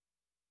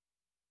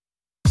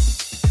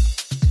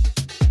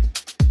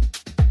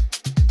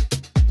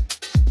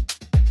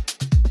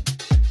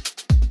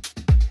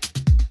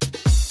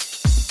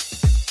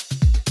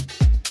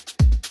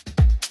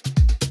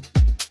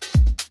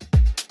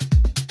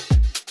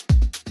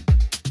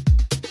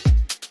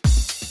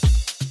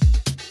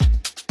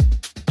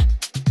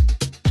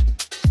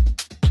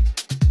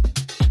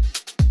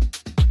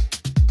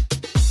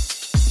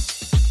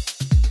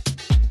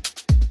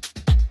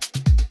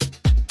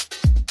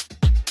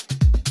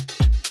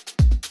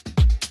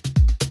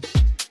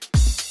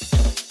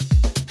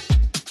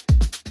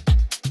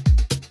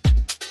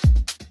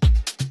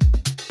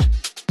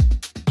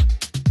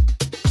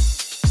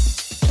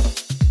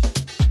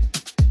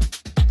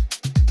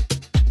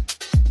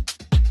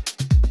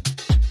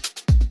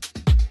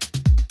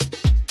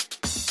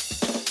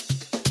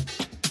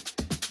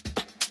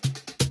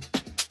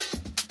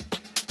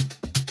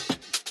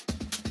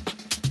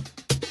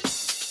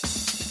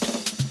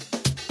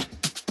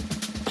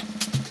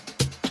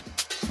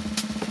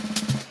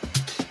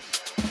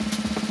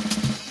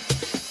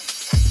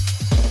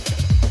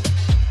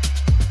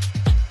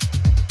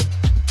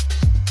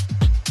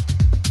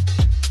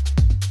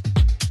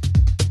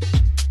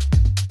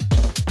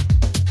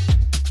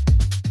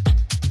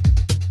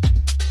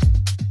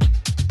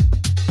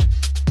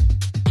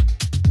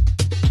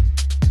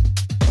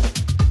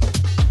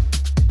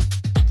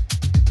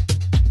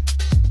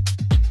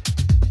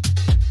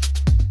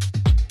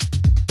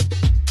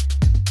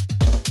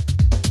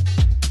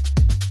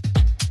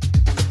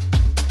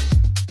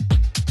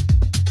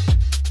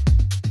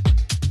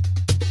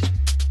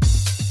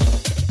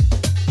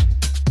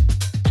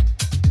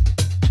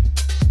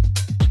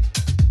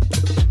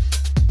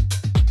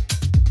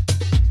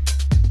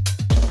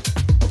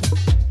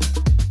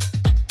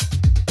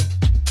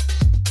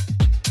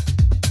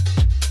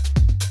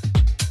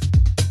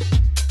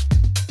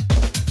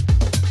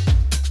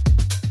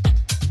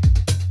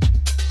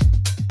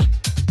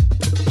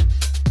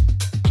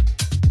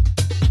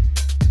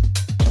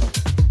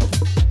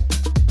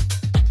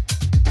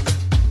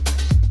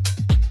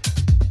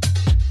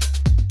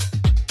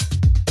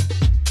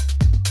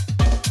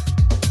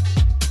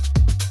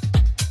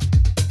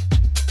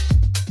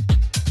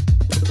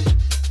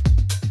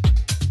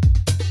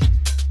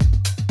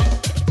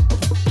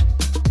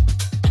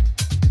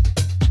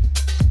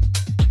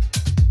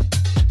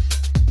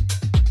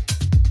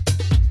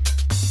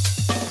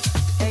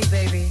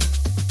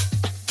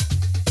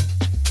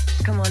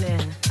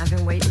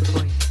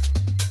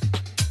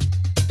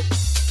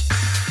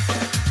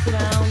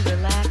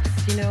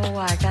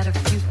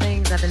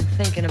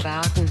thinking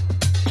about, and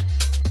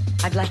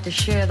I'd like to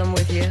share them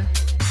with you.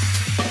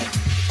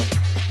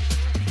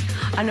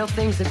 I know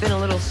things have been a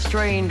little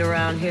strained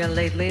around here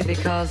lately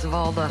because of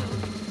all the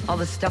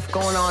stuff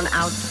going on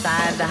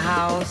outside the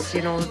house,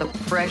 you know, the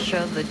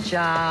pressure, the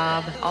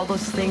job, all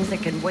those things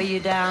that can weigh you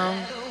down.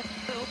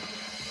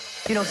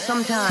 You know,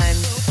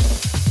 sometimes,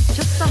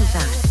 just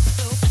sometimes,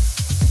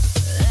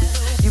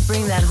 you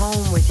bring that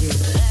home with you.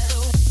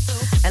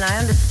 And I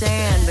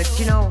understand, but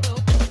you know,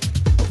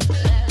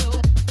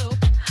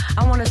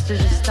 I want us to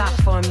just stop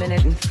for a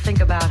minute and think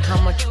about how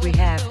much we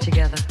have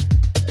together.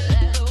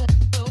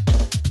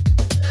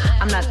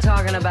 I'm not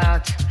talking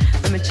about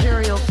the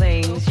material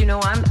things, you know,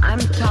 I'm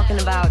talking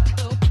about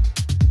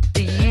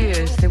the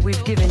years that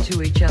we've given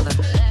to each other.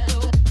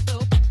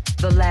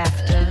 The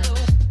laughter,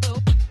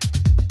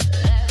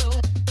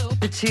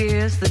 the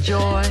tears, the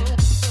joy,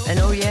 and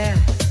oh yeah,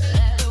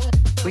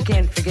 we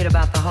can't forget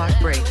about the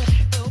heartbreak.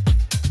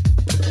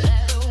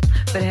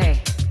 But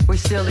hey, we're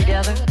still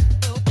together.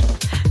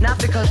 Not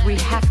because we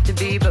have to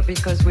be, but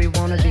because we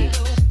want to be.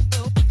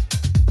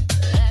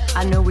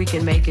 I know we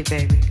can make it,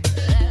 baby.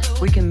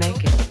 We can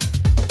make it.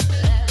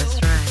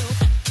 That's right.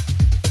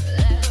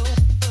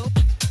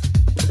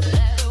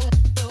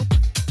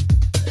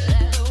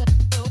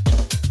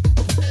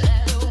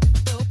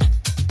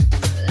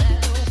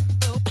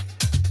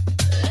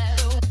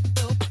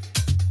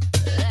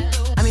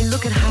 I mean,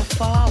 look at how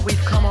far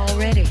we've come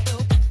already.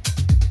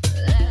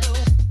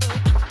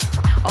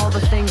 All the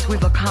things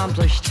we've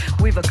accomplished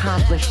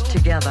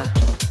together.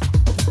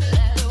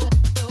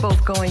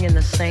 Both going in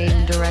the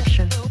same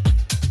direction,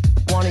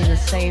 wanting the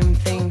same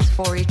things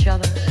for each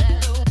other.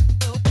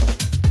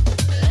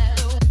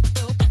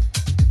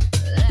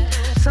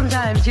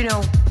 Sometimes, you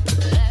know,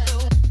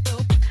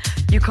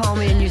 you call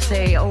me and you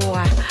say, oh,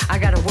 I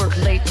gotta work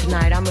late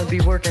tonight, I'm gonna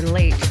be working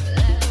late.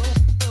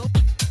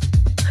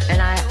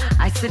 And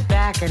I sit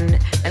back and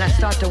I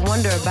start to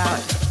wonder about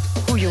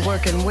who you're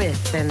working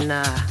with and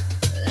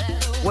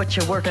what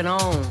you're working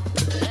on.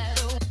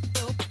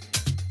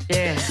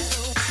 Yeah.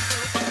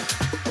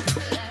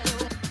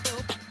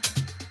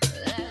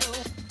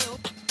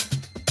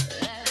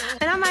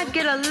 And I might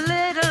get a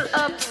little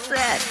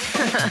upset,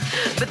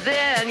 but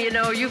then, you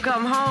know, you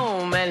come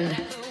home and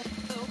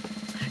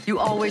you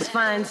always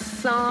find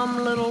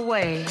some little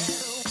way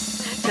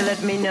to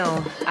let me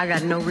know I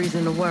got no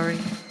reason to worry.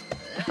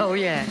 Oh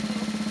yeah.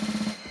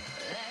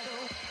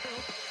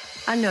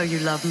 I know you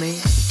love me.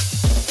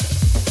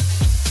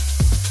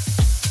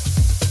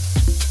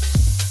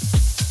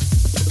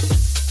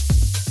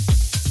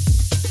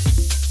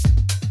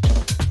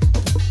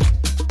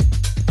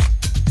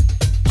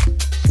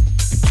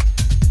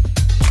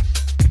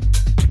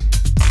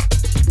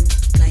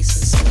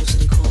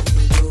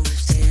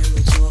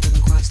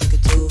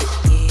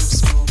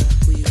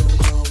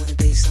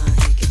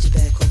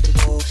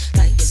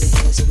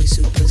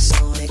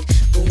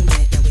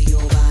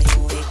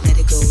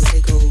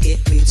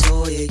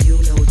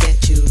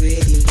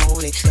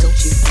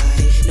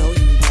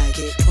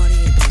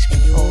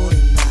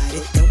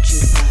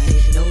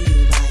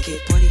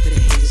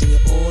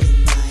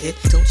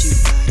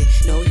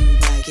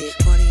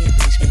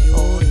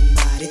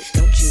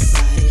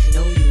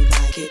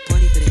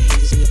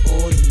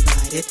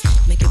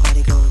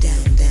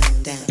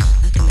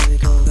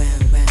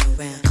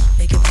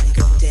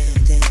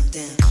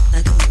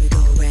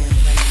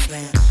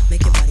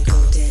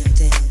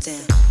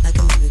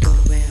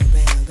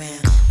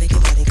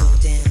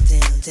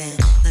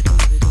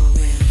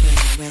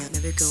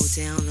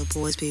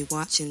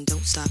 Watching,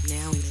 don't stop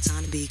now, ain't the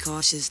time to be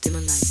cautious. Dim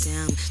the lights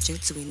down,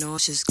 drink till we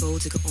nauseous.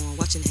 Gold digger on,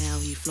 watching how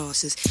he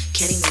flosses.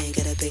 Candyman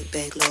got a big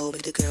bag low,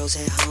 make the girls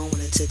at home on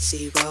a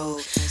Tootsie Roll.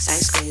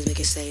 Ice creams make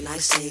it say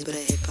nice things, but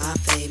a hip hop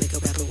fade make a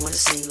rapper wanna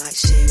sing like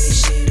shimmy,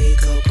 shimmy,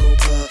 cocoa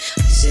puff.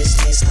 It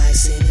just tastes like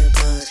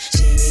cinnamon.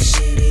 Shimmy,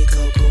 shimmy,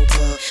 cocoa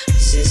puff. It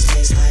just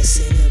tastes like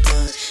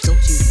cinnamon.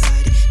 Don't you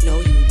fight it, know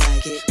you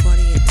like it.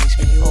 Party and bitch,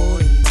 and you all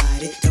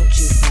invited. Don't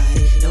you fight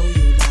it, know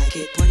you like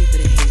it. Party for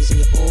the haters and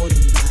you're all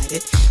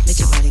invited. Make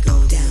your body go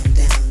down,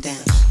 down, down,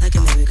 like a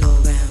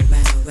merry-go-round,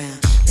 round, round.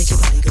 Make your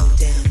body go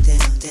down,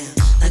 down, down,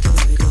 like a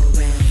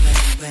merry-go-round,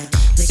 round, round.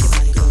 Make your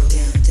body go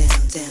down,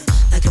 down, down,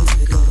 like a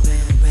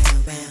merry-go-round,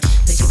 round, round.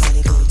 Make your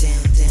body go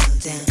down, down,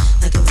 down,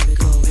 like a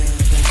merry-go-round,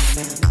 round,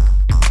 round.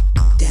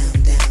 Down,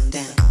 down,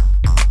 down,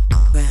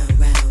 round,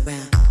 round,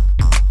 round.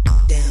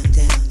 Down,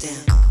 down,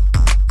 down,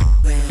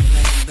 round,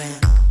 round,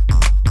 round.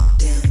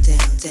 Down,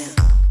 down, down,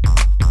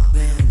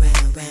 round,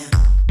 round, round.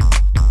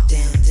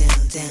 Down, down,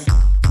 down.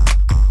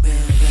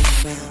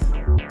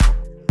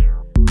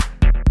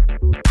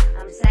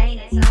 I'm saying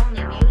it's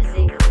only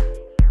music.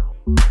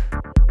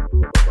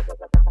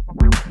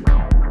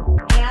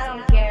 Hey, I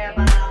don't care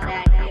about all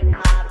that hip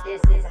hop.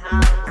 This is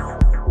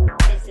house.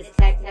 This is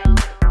techno.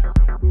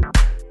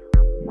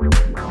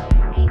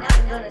 Ain't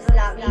nothing gonna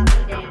stop me from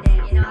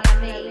dancing. You know what I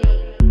mean?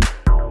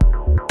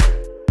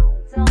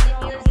 It's only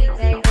music,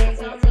 baby.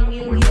 It's only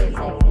music.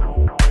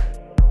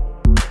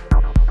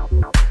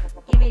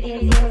 Give me the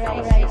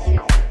inspiration.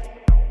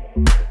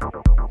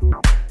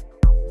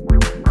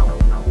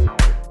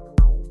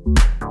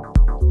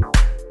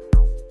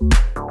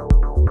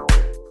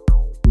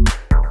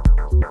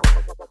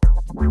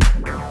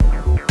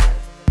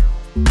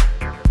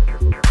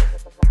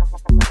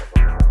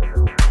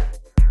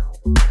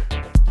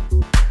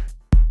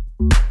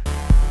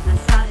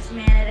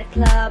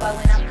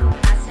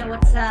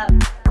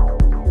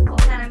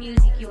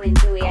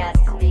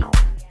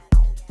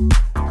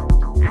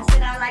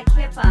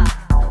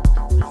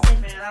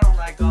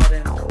 like all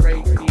them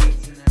straight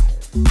beats,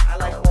 and I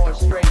like more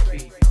straight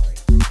beats.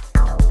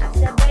 I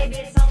said, baby,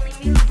 it's only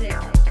music.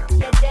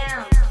 Get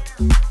down.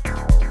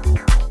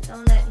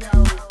 Don't let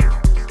no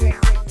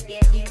restrictions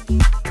get you. You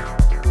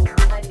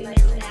might be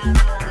missing out on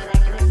a lot of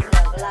that good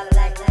stuff, a lot of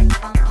that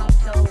funky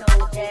soul,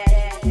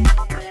 jazz,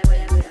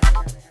 whatever.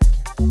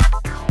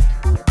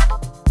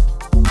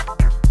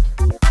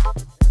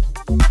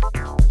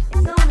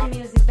 It's only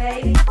music,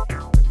 baby.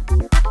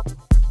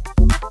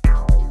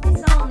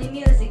 It's only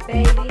music,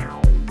 baby.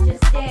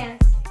 Just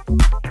dance.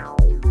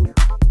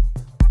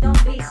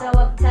 Don't be so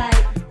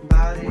uptight.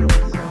 You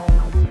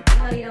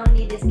know you don't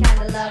need this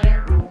kind of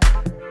loving.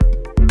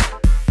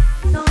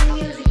 It's only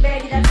music,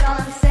 baby, that's all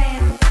I'm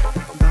saying.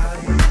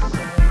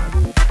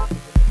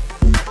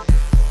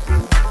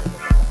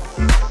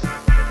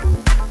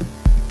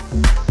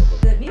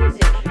 Good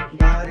music.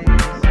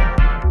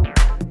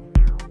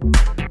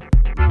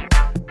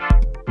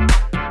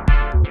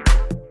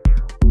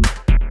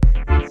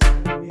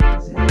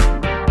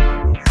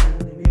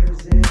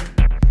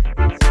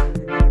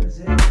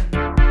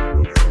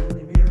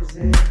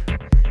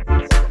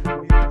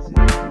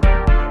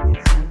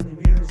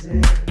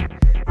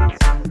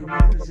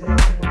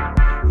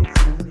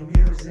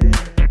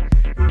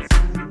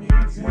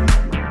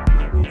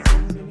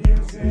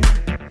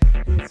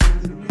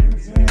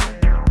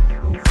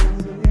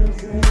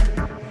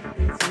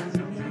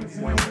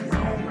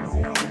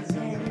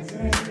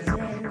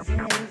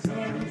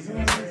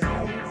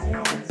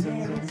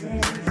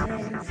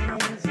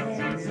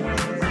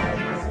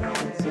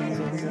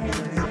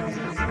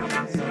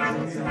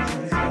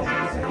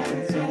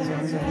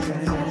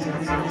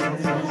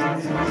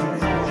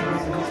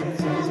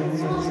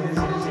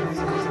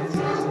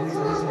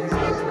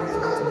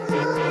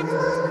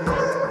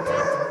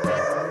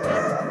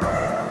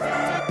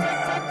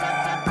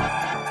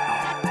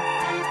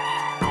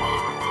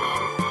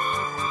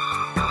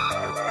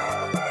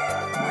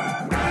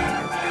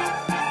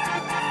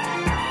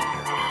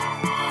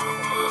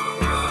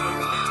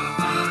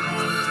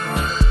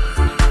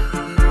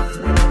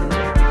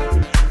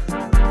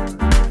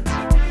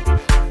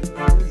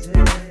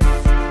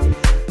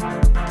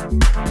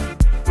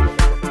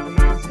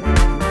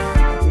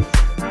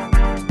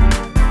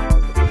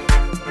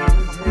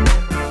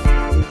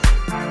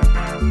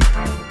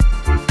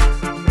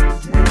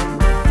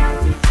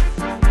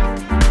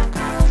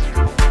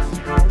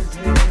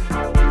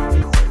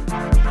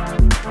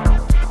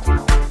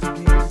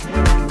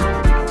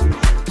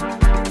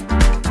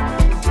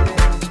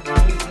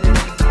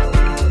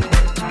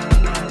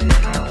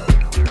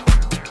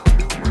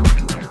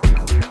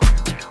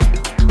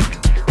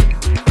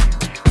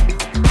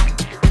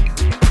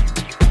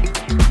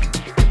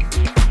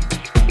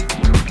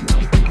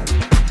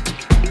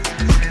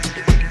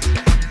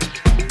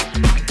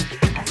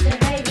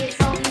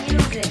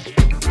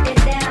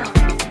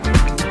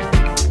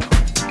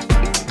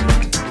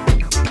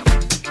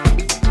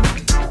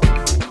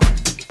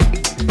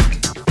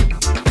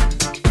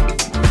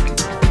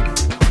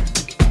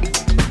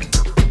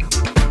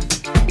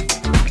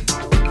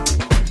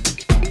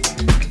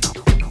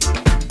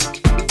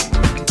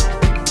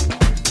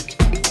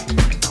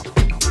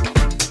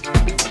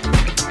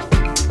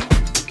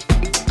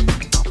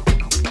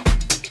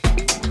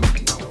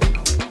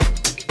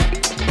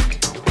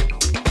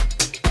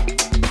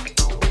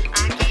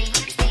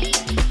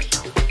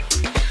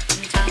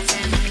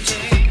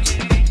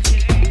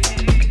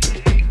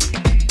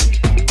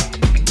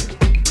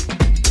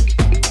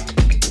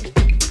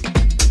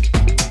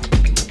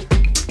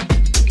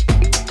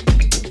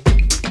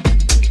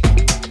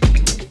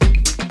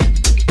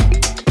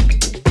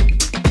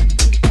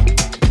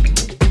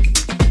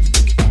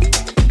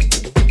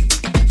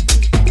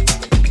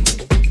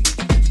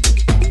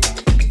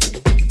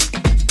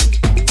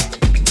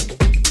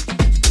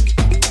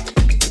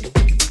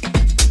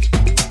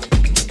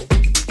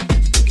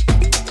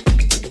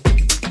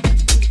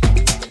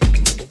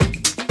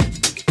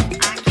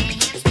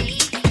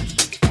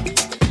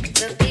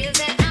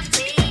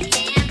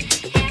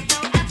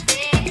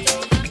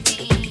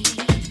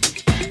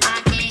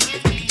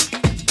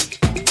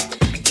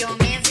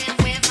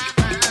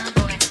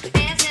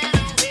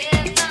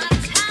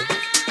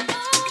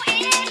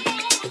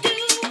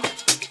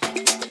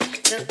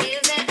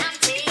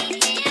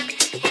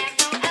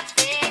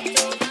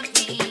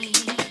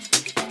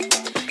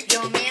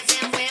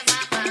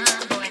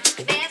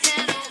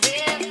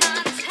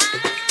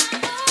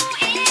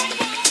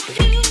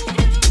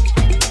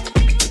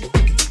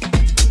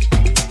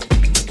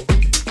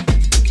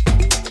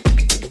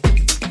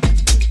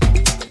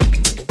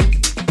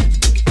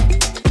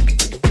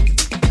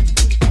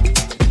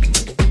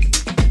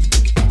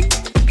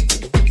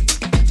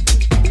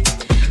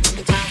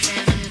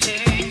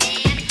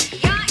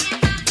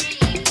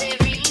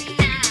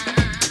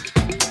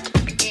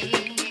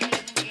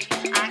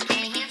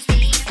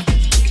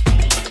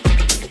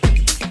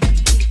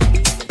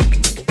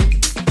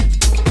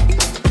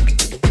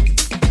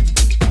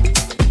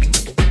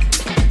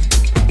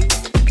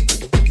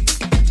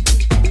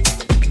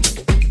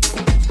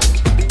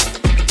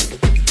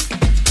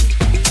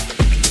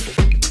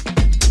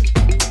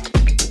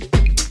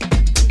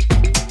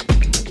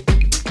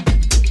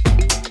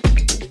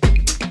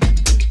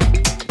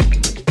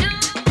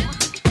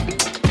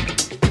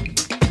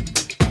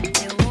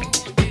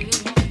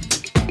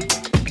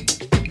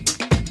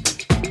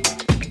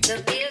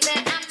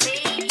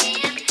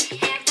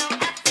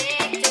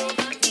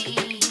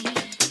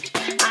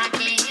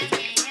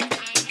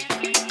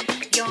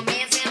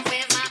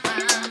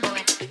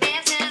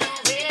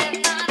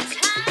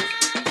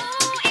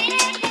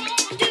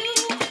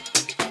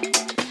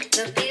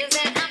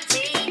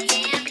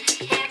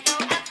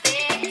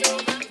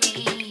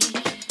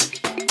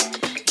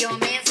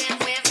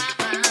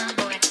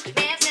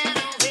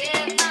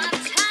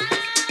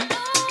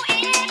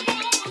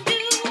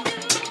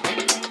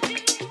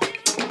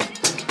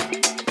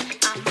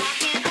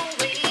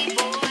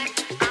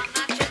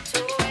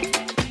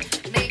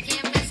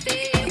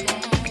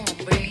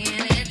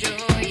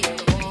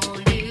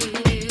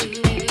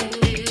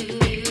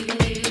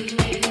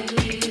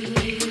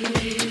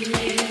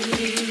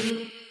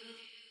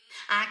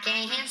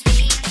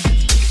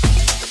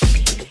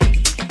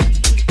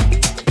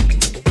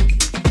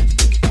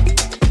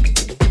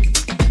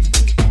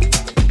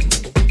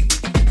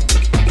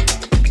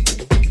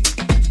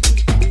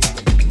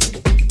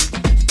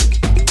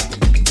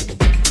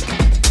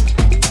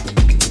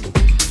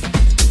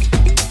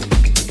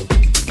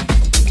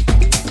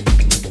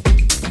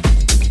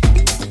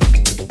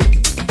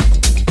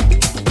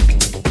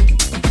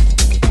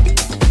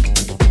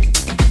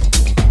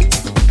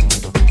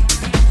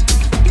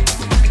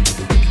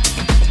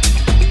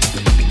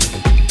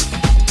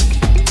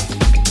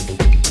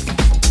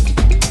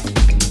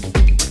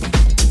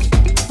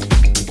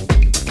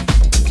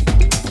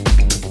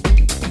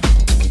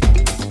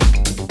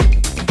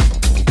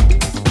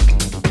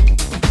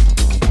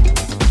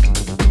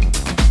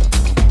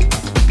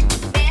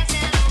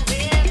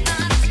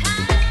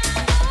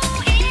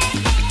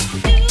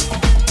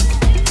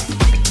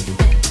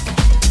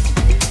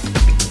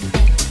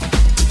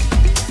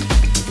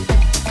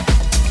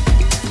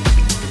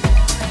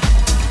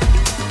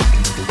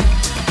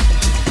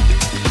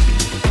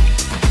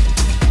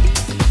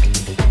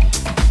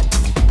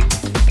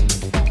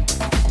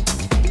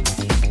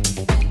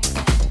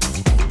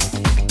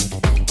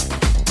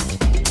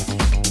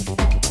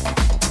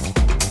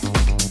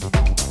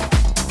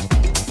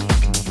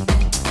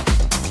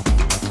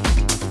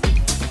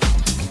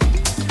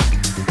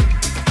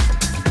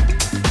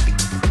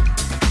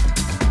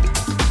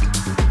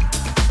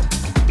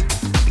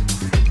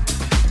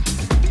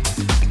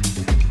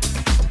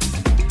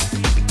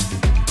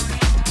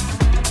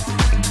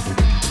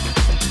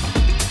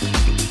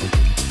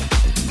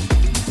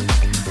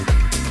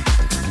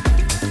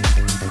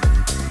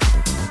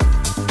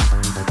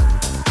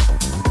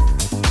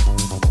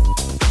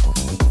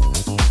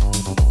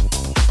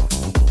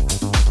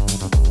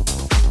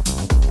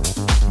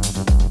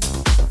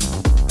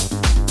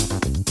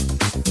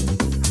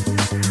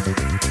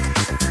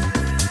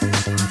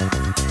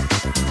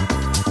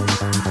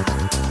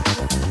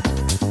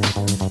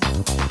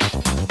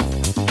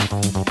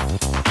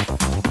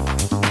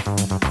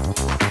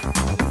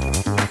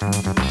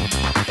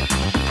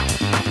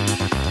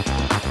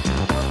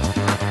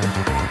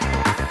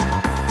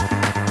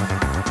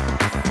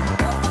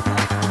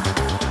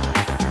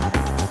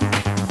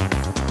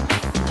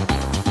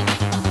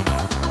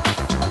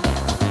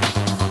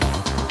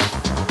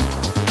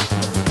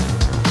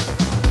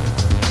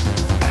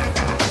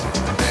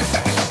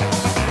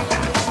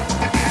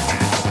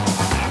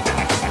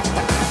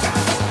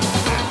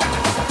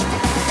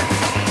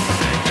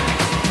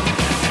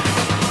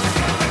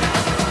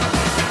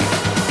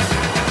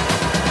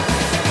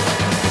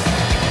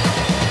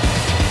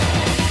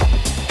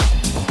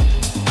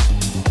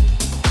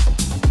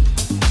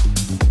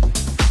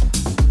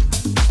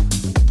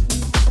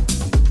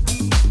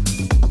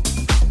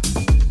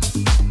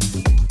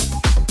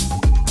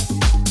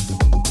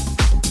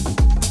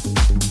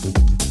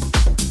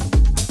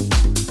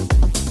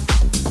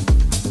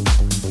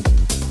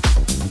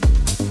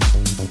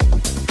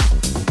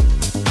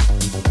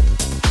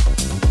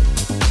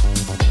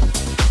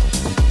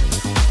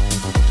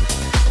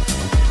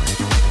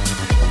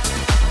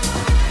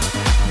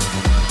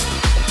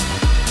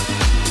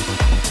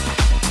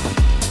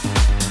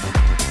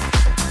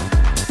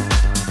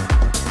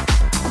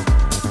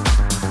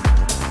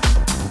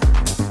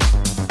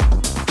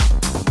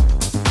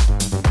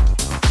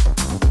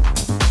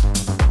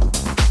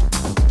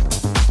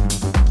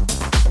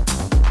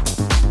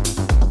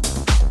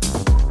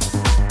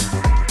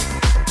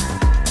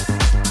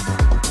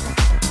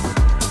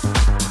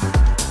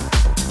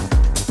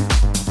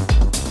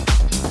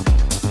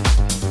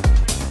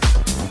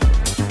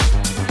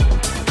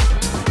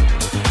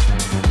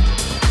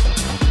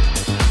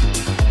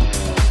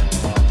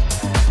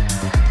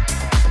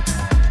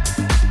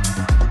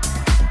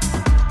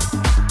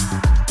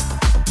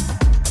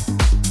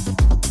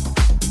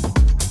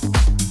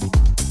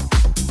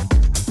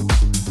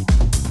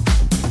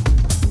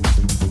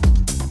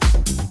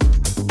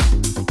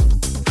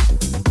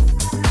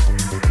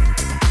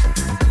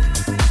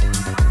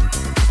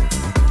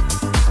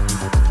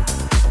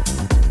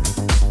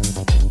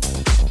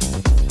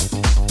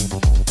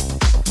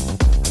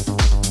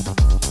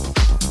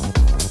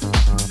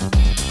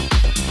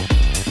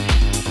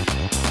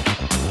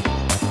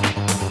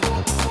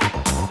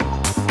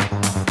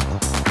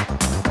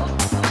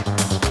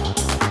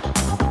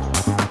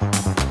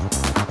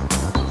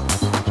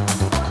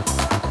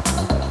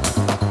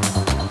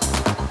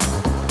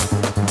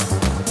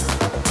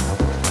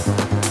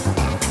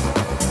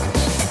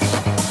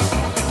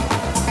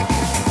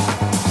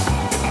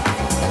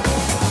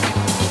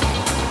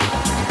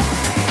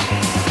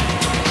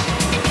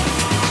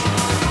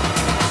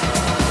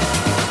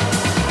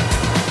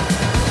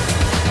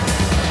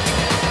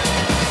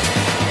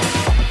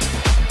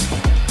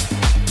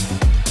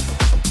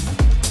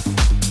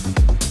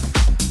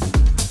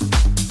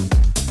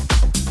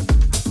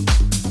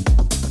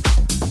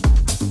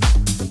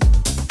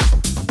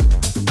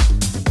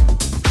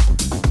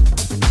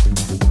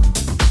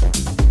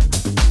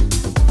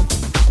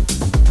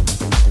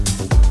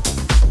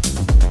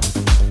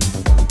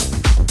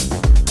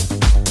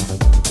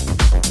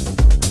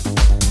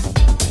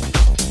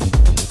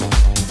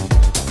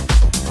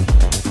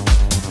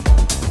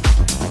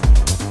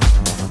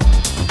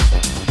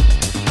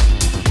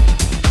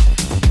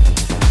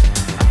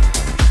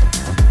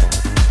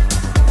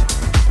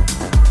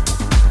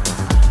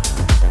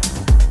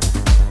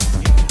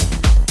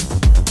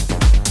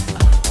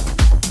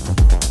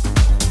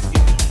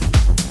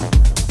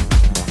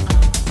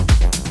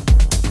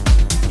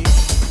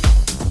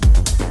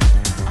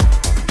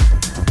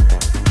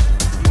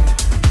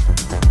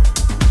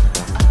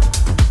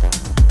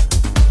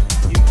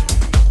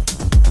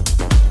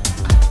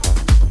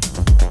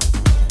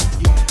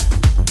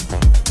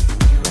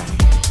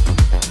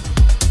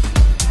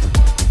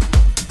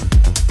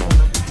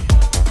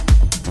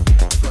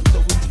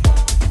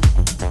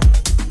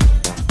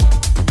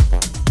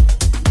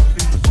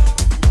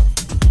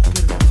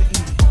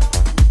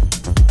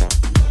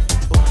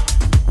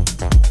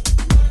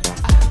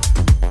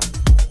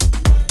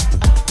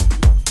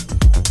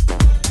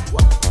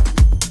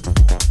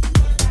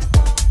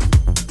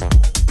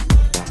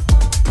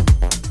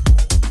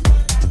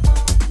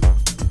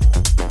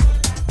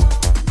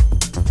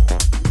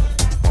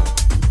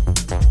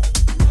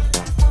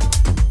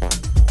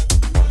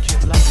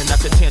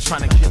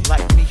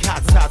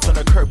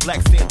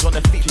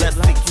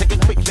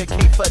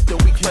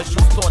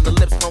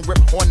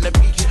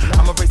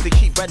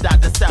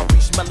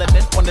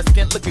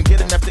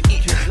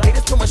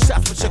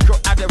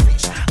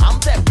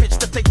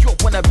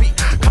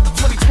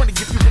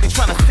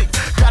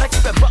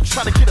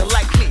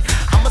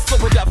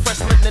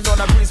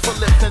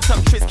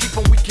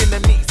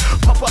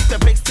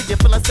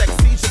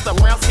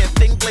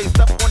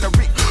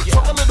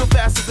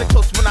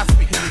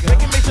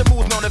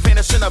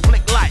 in a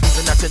blink light.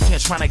 Even at your 10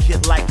 trying to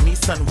get like me.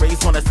 Sun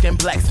rays on the skin,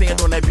 black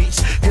sand on the beach.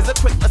 Here's a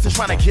quick lesson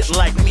trying to get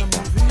like me.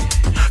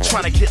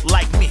 Trying to get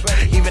like me.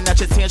 Even at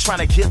your 10 trying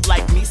to get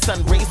like me.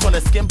 Sun rays on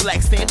the skin,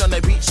 black sand on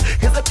the beach.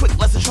 Here's a quick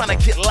lesson trying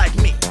to get like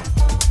me.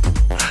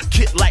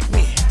 Get like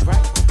me.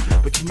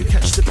 But can you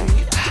catch the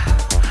beat?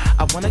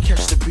 I wanna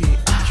catch the beat.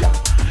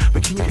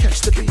 But can you catch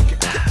the beat?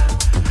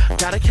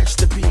 Gotta catch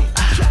the beat.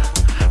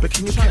 But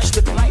can you catch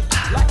the beat?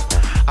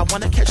 I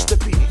wanna catch the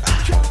beat.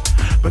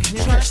 But can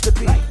you catch the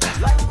beat?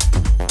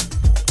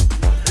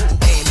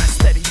 Aim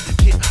steady,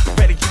 get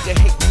ready, you can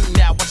hate me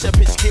now. Watch a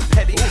bitch get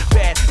petty,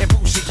 bad and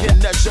bougie, get in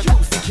the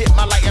jacuzzi. Get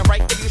my lighting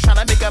right if you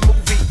tryna make a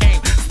movie. Aim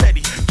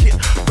steady, get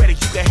ready,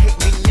 you can hate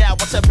me now.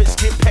 Watch a bitch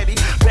get petty,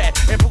 bad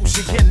and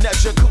bougie, get in the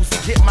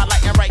jacuzzi. Get my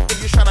lighting right if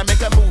you tryna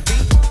make a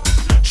movie.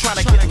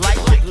 Tryna get like.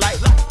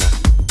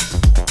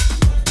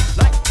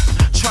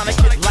 Tryna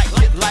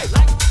get like.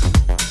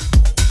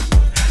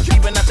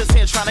 Even at this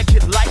hand, tryna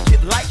get like.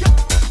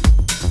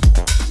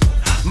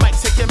 Might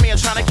take your man,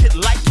 tryna get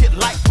like.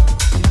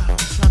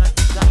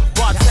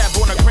 Bar tab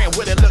on the gram,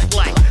 what it look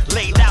like?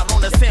 Laid out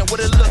on the sand, what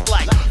it look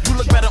like? You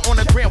look better on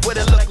the gram, what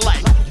it look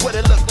like? What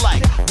it look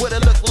like? What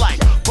it look like?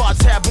 Bar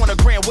tab on the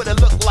gram, what it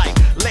look like?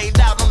 Laid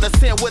out on the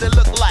sand, what it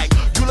look like?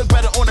 You look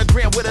better on the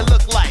gram, what it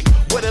look like?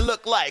 What it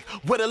look like?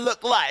 What it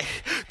look like?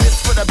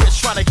 This for the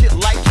bitch tryna get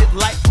like.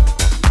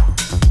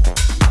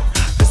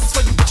 This is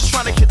for you bitches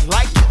tryna get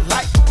like.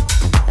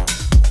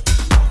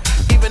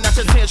 Even at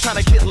your 10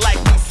 tryna get like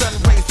me. Sun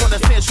rays on the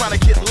sand tryna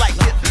get like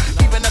it.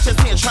 Even at your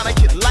 10 tryna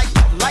get like.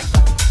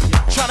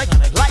 Tryna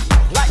get like.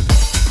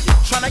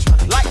 Tryna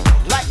get like.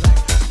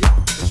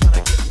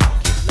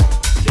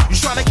 You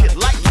tryna get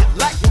like.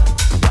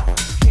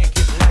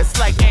 It's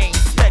like aim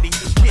steady.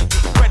 Get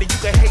ready, you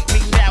can hate me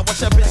now.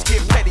 Watch a bitch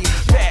get petty.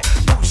 Bad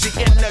bougie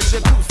in the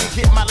jacuzzi.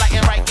 Get my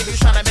lighting right if you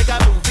tryna make a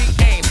movie.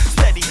 Aim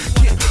steady.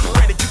 Get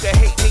ready, you can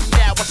hate me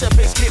now. Watch a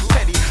bitch get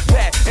petty.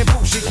 Bad and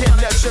bougie in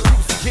the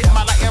jacuzzi. Get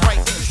my lighting right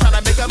if you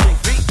tryna make a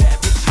movie.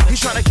 He's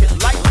tryna get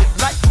like.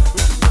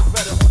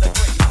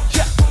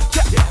 Yeah.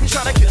 He's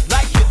tryna get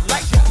like.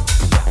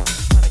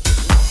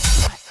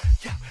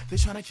 They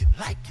tryna get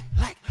like.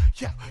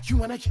 Yeah, you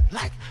wanna get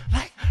like.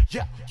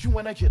 Yeah, you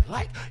wanna get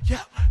like.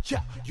 Yeah,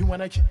 you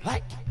wanna get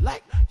like.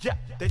 Yeah,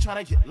 they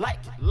tryna get like.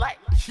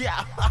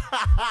 Yeah.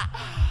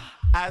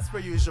 As per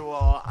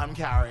usual, I'm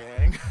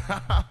carrying.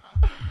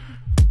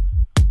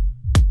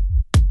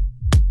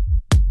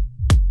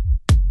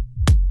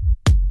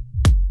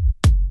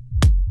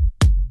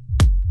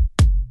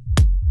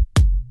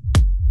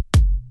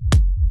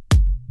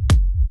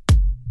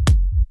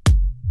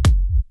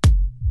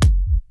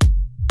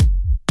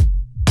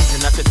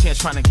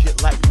 Trying to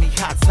get like me,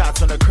 hot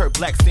sides on the curb,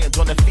 black sand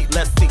on the feet,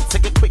 let's see.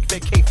 Take a quick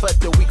vacay for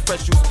the week,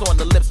 fresh juice on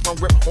the lips, from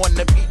rip on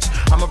the beach.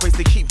 I'ma raise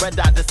the heat, red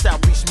eye to South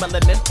Beach,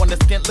 melanin on the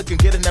skin,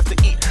 looking good enough to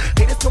eat.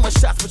 Haters throwing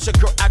shots with your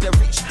girl out of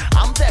reach.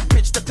 I'm that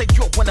bitch that they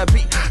you wanna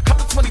be. Come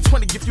to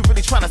 2020 if you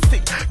really tryna see.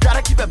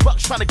 Gotta keep it buck,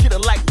 tryna get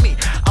it like me.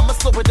 I'ma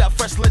slow it up,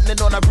 fresh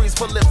linen on a breeze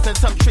for lips and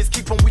tongue trace,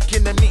 keep them weak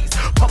in the knees.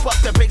 Pump up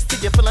the bass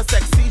till you're feeling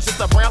sexy, just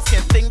a brown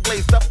skin thing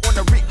blazed up on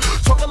the reek.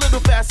 Talk a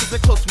little fast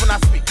and close when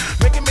I speak.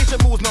 Making major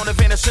moves known to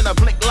vanish in a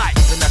blink light.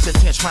 Even at your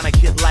 10 tryna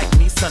get like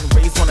me. Sun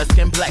rays on the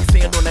skin, black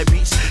sand on the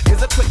beach.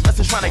 Here's a quick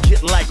lesson tryna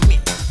get like me.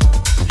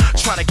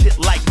 Tryna get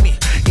like me.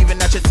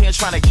 Even at your 10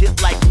 tryna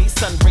get like me.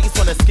 Sun rays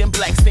on the skin,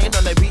 black sand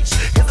on the beach.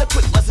 Here's a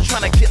quick lesson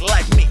tryna get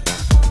like me.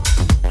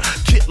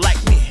 Get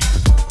like me.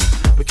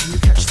 But can you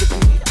catch the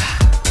beat?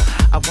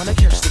 I wanna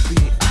catch the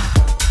beat.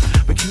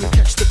 But can you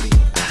catch the beat?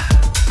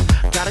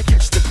 Gotta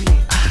catch the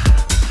beat.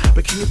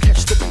 But can you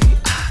catch the beat?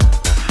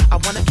 I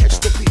wanna catch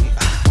the beat.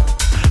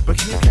 But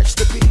can you catch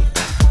the beat?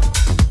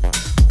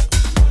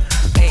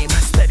 Aim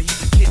steady,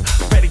 get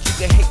ready, you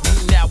can hate me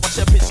now. Watch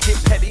a bitch get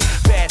petty,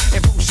 bad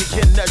and bougie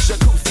in the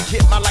jacuzzi.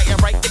 Get my lighting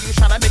right if you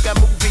tryna make a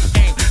movie.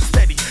 Aim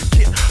steady,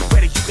 get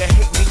ready, you can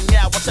hate me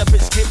now. Watch a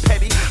bitch get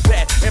petty,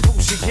 bad and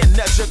bougie in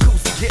the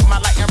jacuzzi. Get my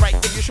lighting right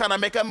if you tryna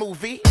make a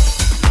movie.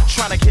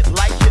 Tryna get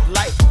like.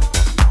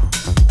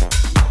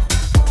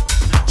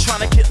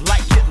 Tryna get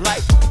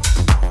like.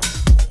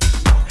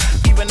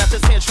 Even at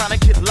this hand, tryna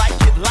get like.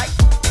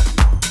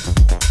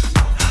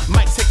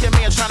 Might take your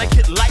man tryna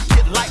get like.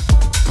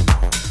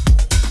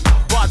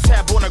 Bar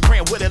tab on the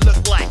gram, what it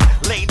look like?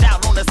 Laid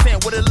out on the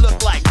sand, what it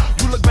look like?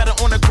 You look better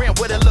on the gram,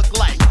 what it look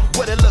like?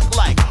 What it look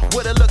like?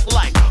 What it look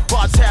like?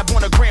 Bar tab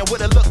on the gram,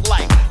 what it look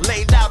like?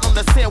 Laid out on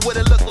the sand, what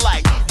it look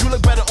like? You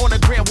look better on the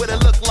gram, what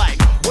it look like?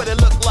 What it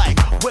look like?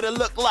 What it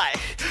look like?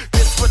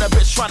 This for the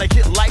bitch tryna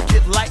get like.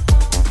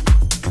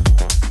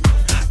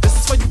 This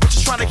is for you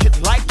bitches tryna get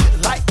like.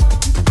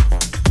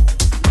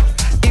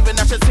 Even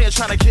at your 10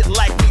 tryna get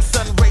like me.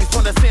 Sun rays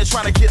on the sand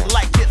tryna get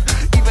like it.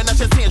 Even at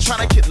your 10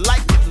 tryna get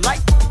like.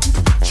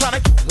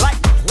 Tryna get like.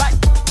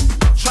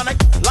 Tryna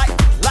get like.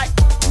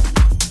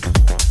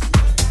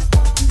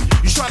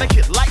 You tryna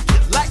get like.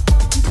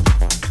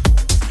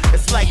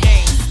 It's like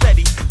aim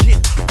steady,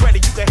 get ready,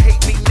 you can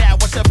hate me now.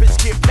 Watch a bitch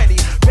get petty,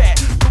 bad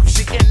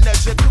bougie in the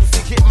jacuzzi.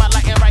 Get my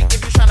lighting right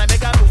if you tryna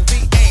make a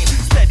movie. Aim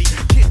steady,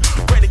 get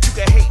ready, you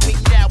can hate me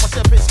now. Watch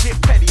a bitch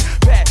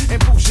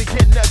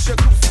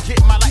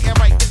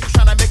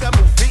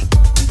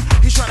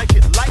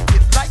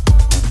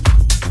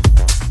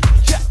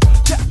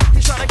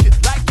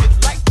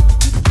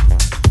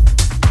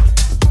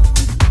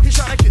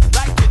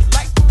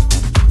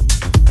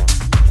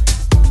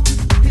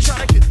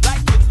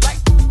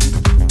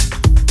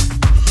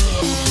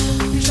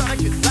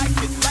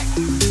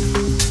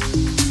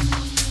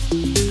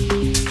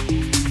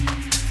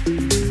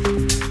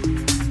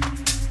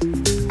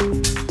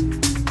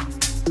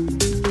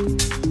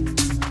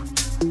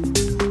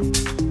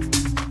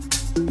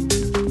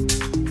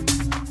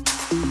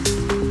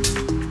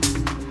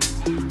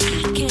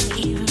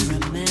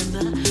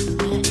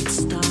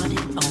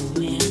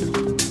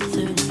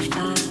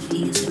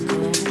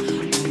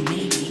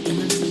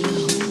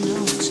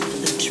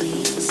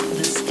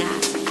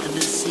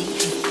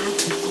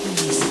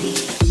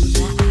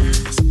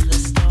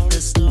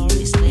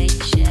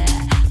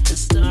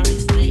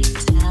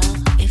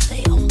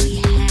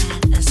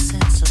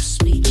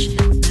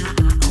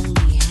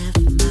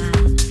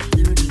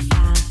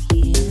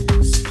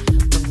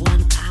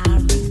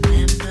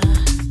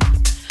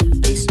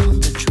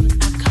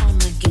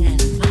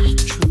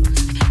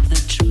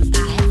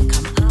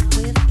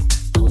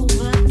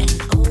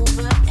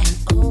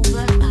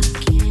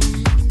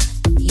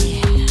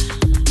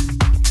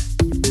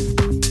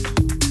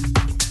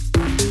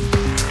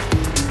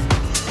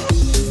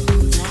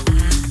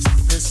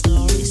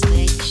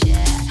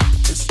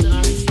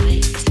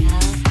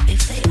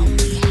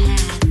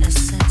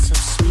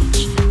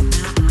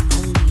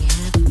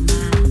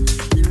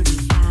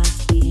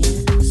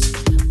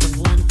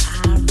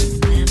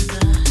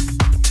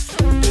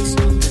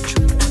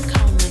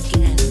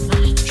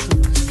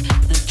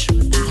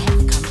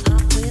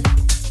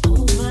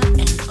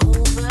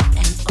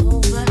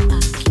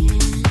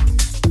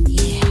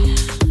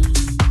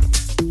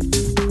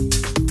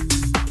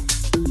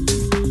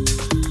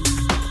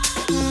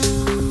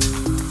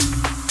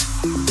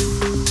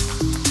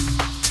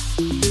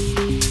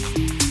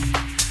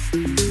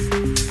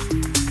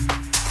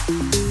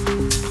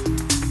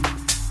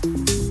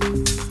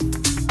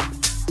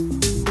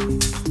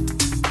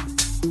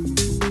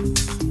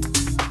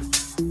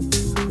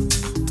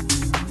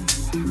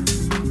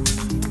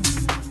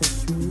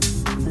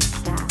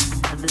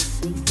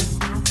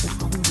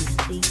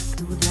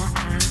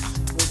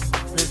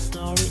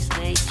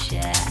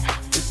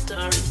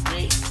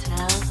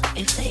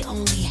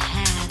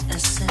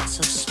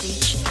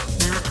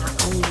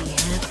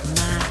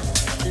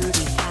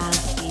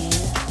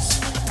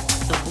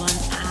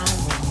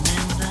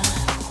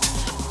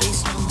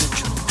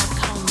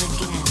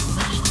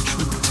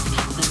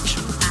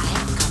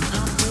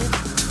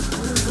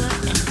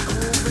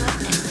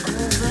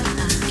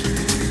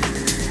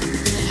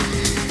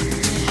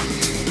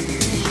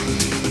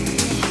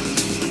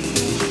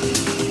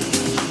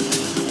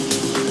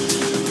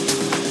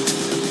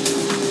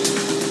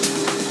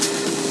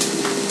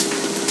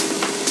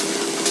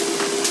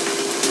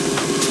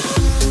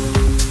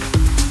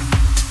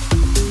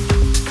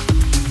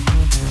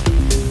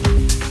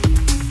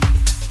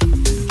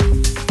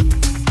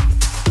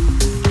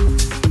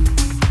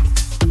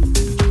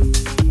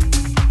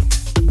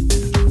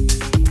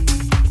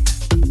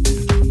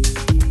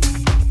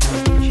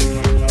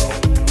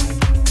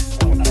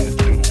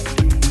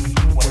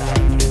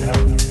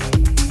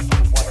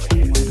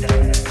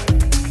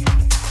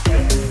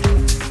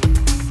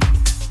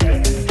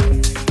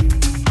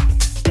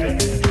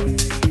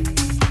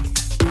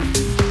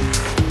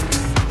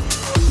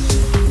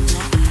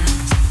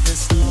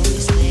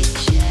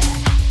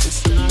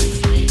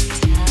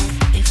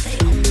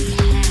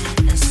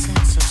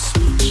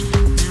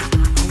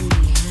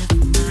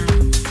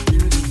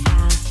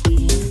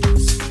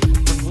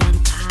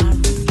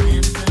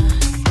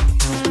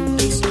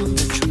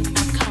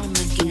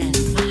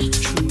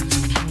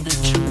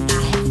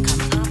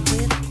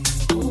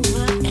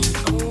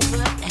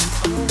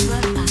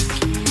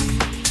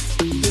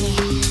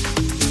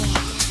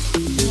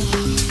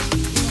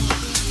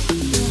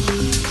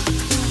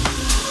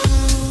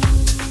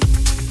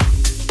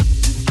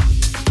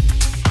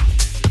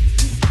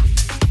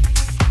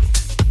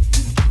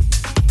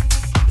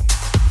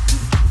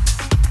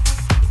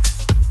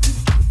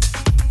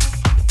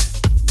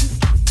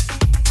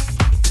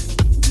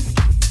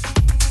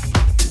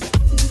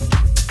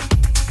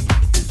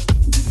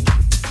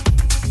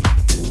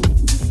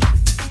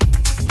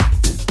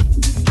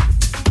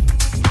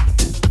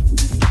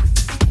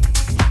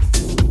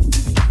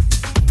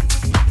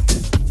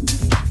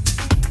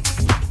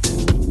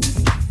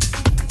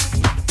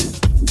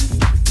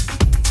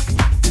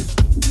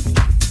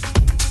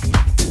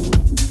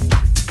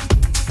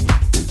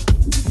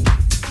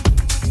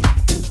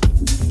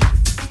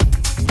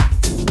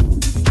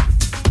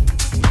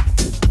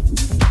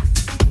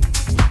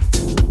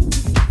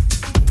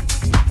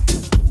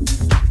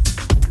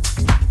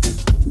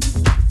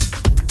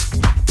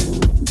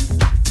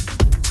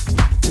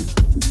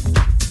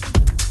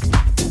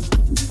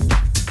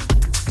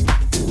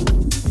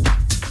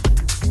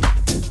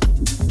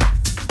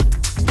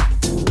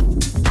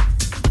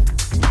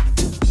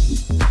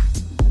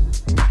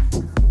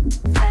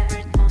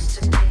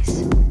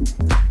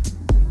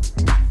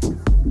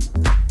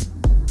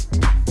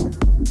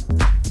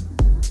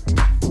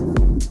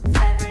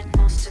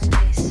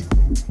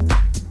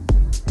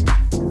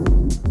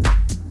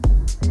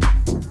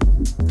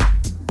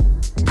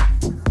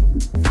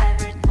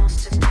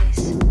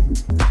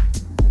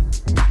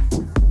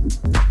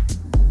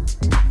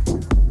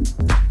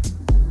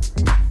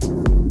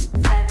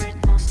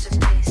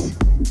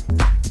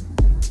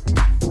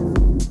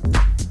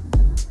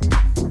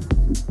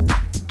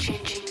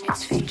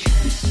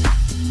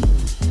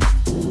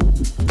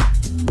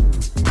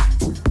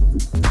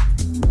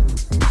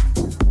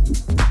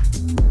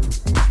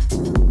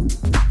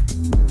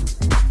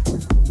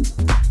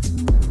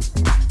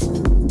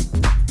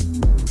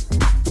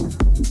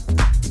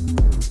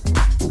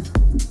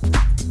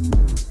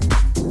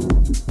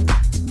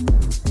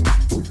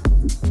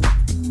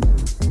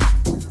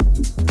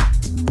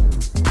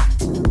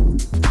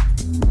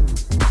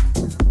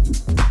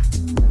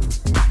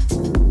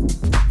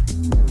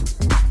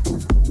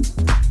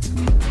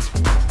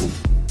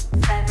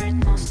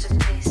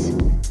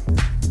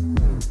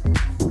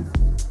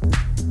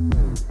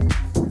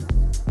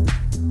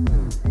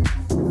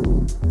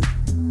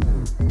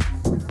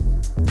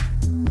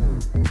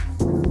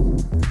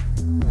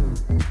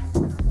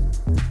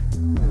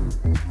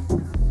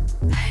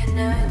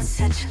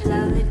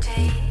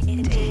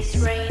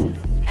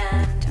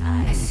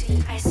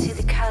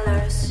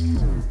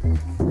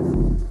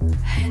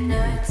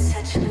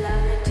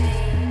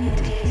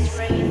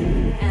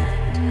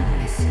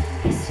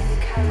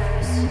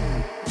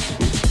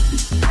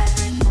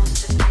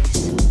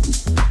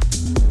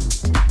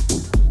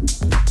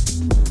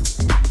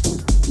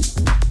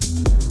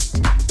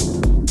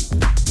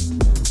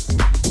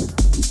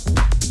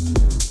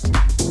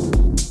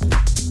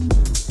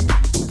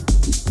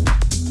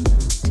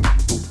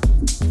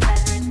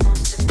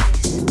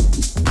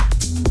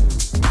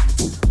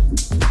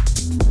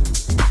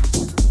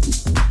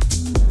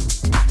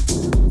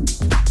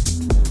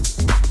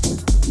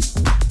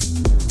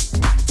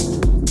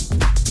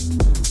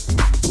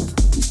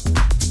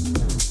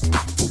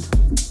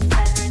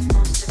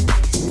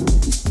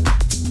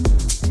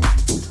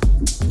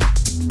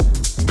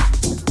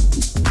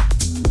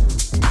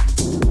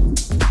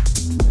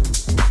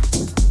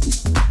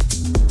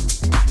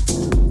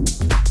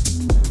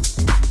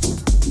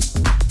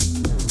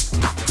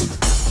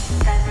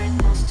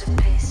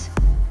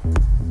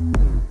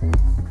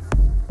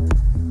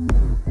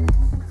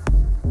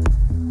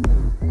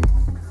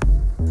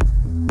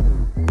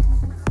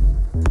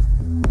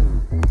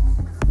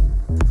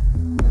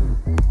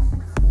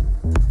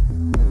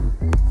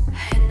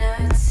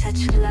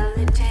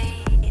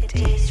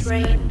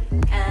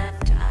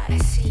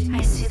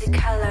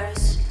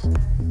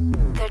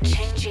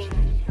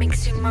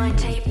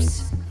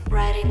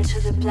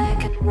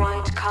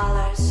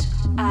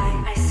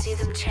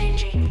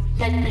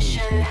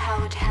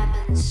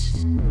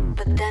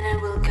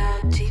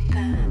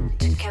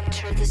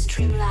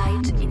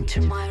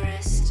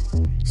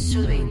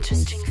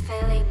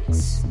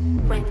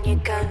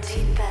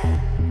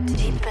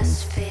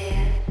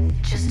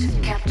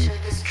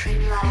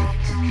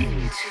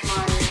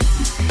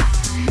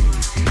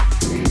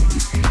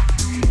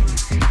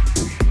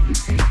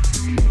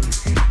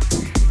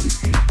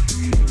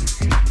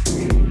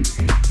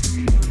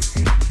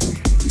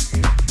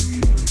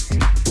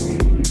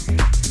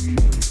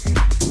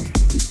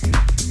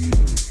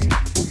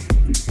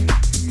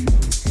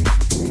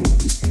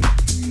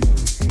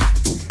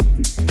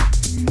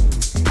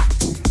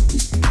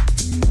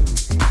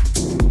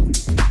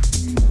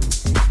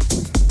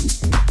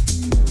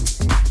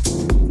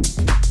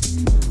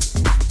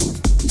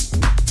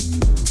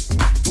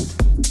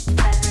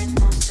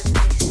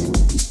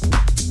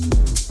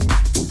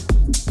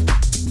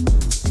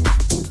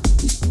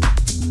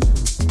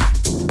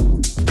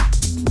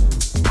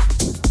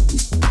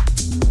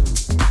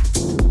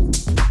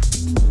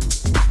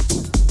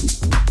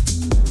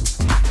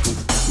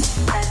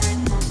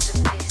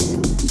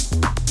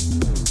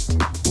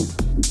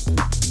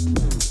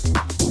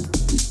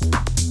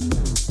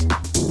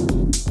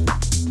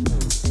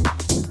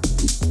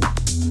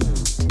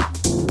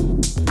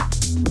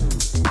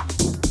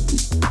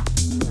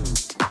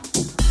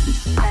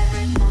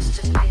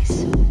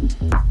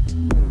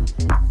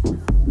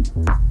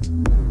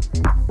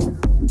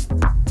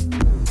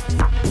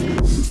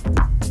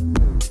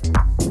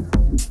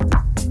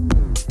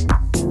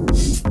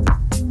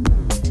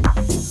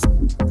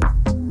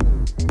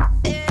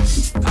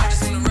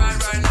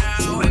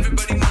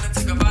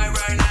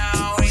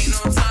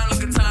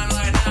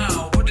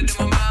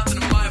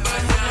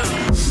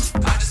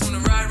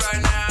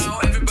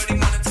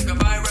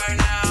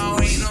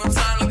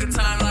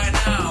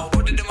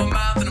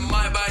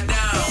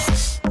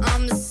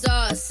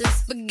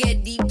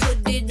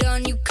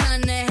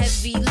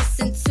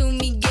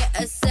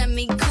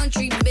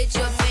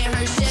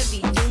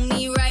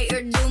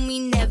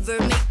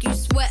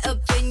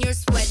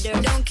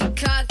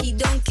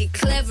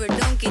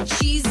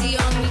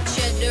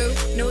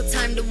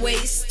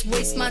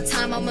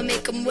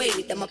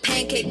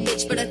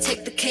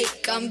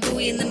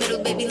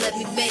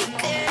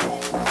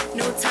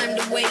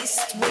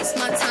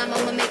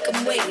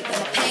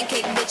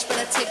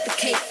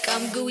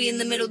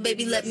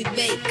Baby, let me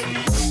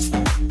bake.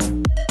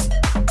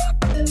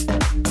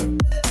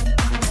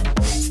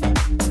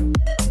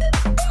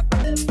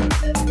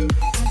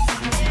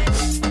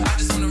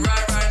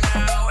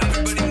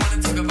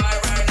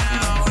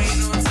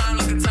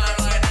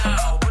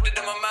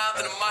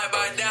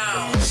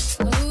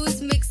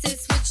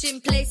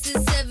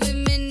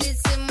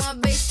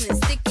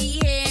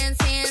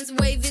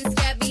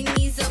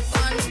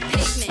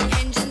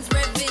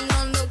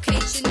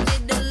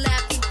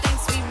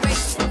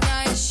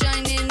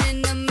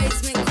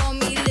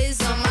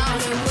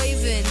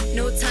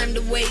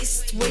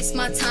 Waste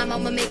my time,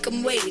 I'ma make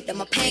them wait.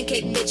 I'm a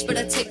pancake bitch, but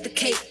I take the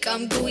cake.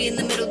 I'm gooey in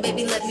the middle,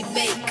 baby, let me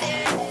bake.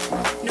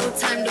 No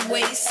time to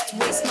waste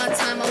my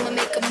time, I'ma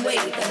make them wait.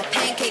 I'm a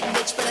pancake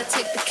bitch, but I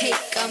take the cake.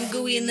 I'm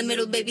gooey in the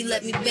middle, baby,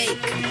 let me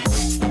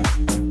bake.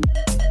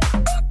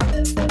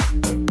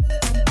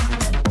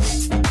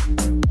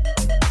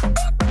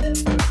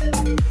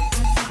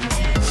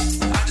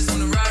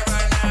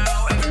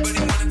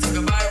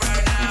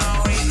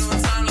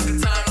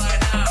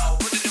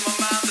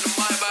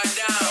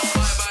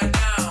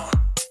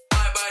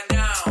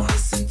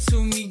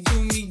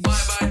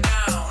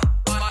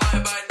 Bye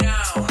bye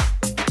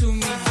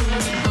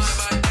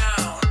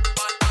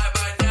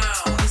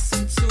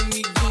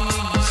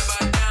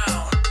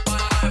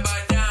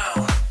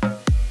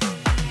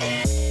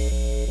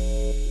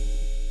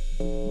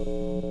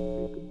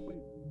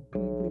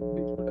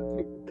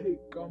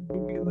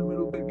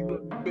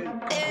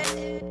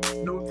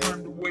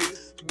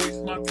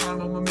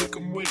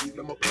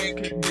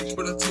pancake bitch,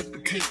 but I take the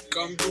cake.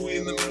 I'm gooey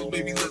in the middle,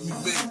 baby, let me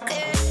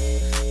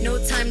bake. No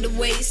time to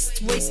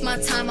waste my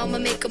time, I'ma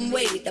make 'em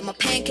wait. I'm a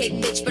pancake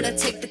bitch, but I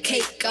take the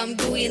cake. I'm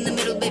gooey in the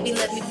middle, baby,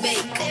 let me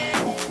bake.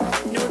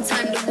 No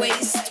time to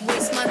waste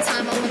my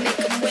time, I'ma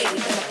make 'em wait.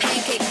 I'm a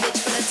pancake bitch,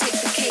 but I take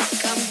the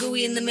cake. I'm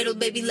gooey in the middle,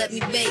 baby, let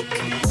me bake.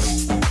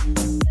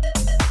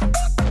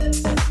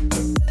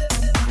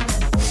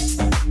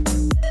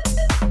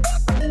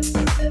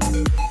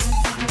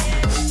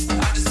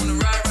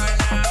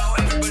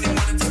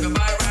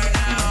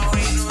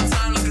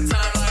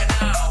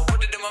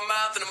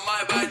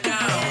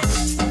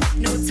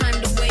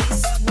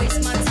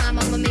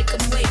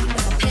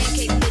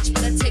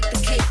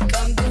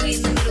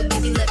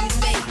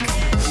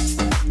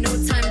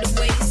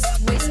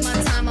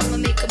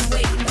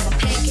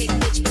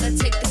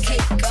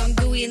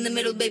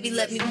 Baby,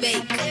 let me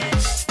bake.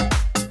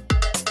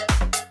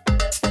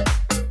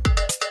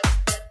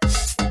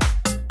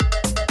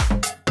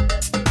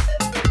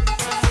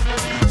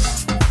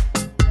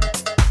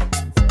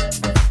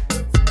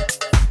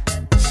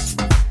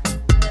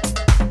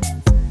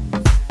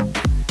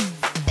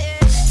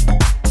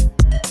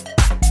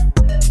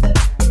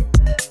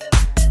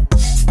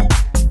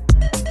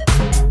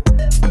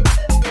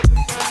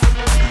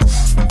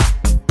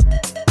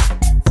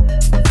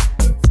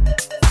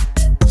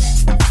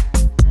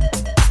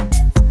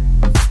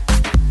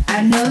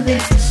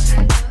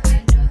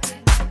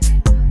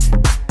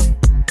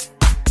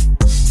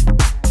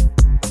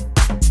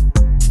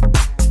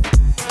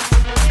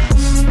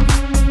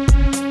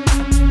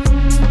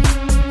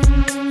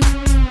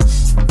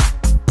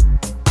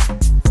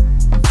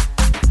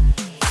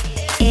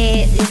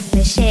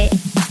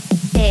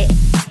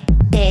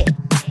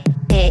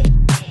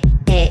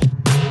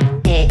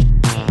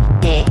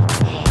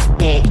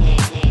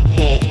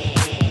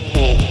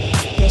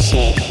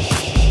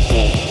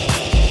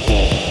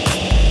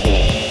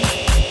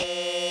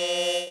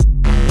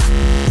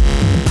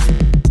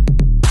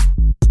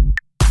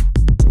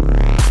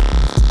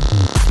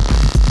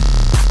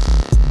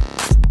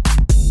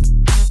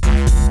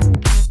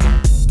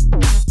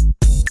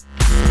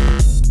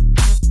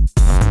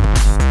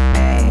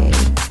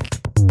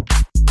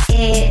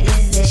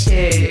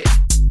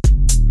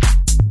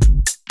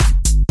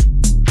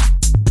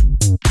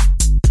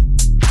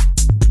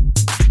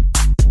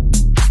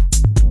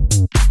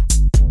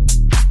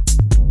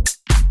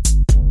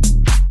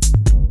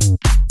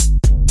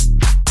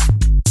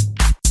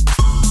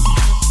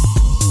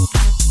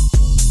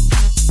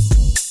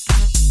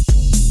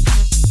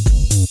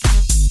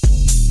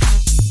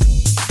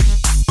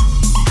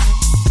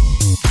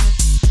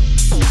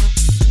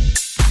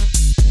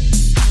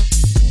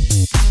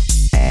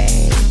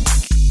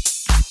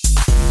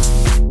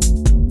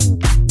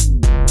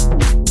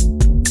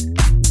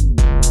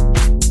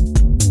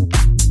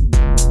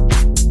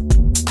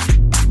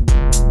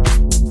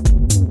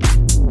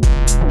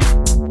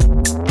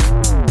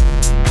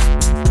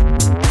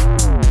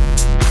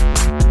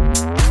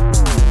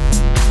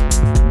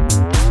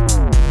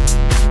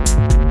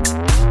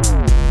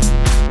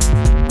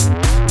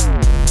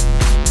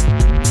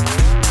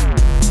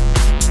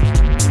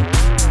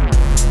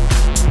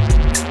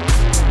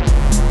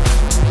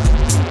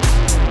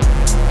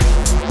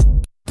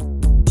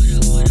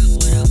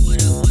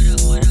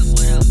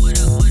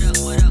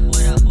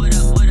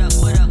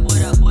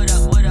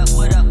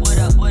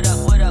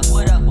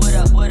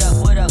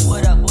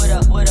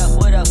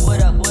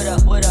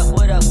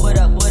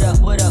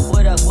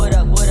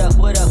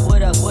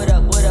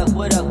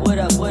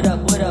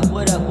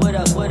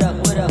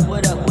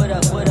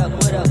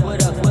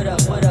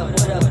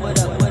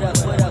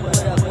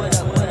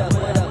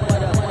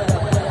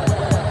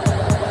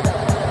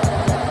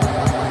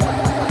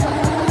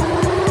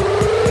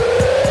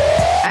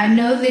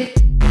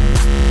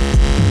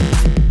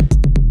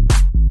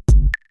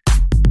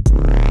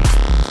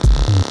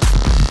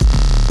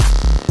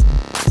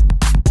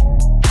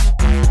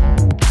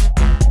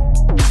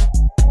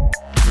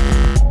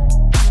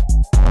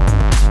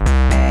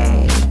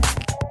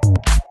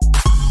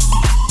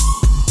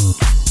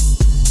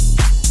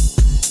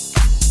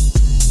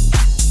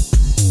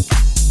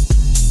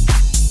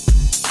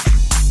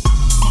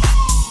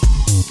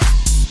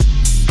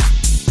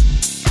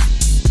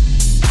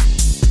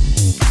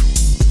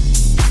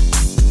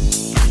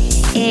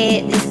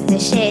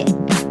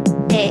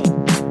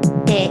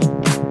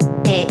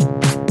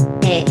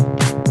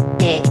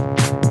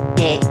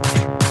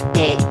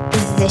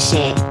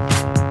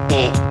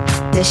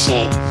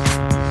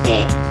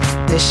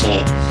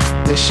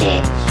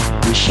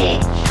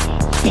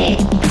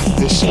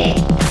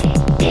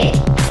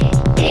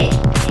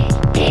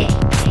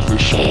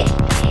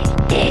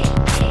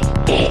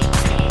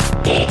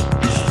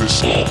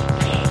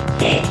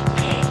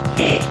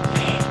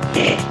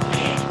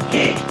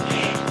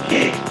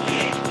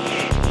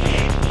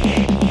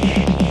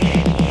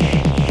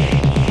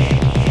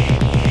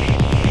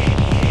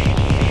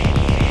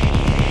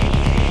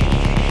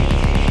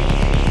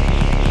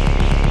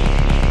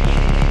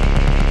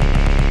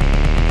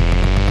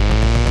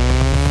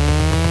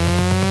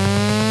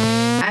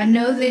 I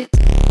know that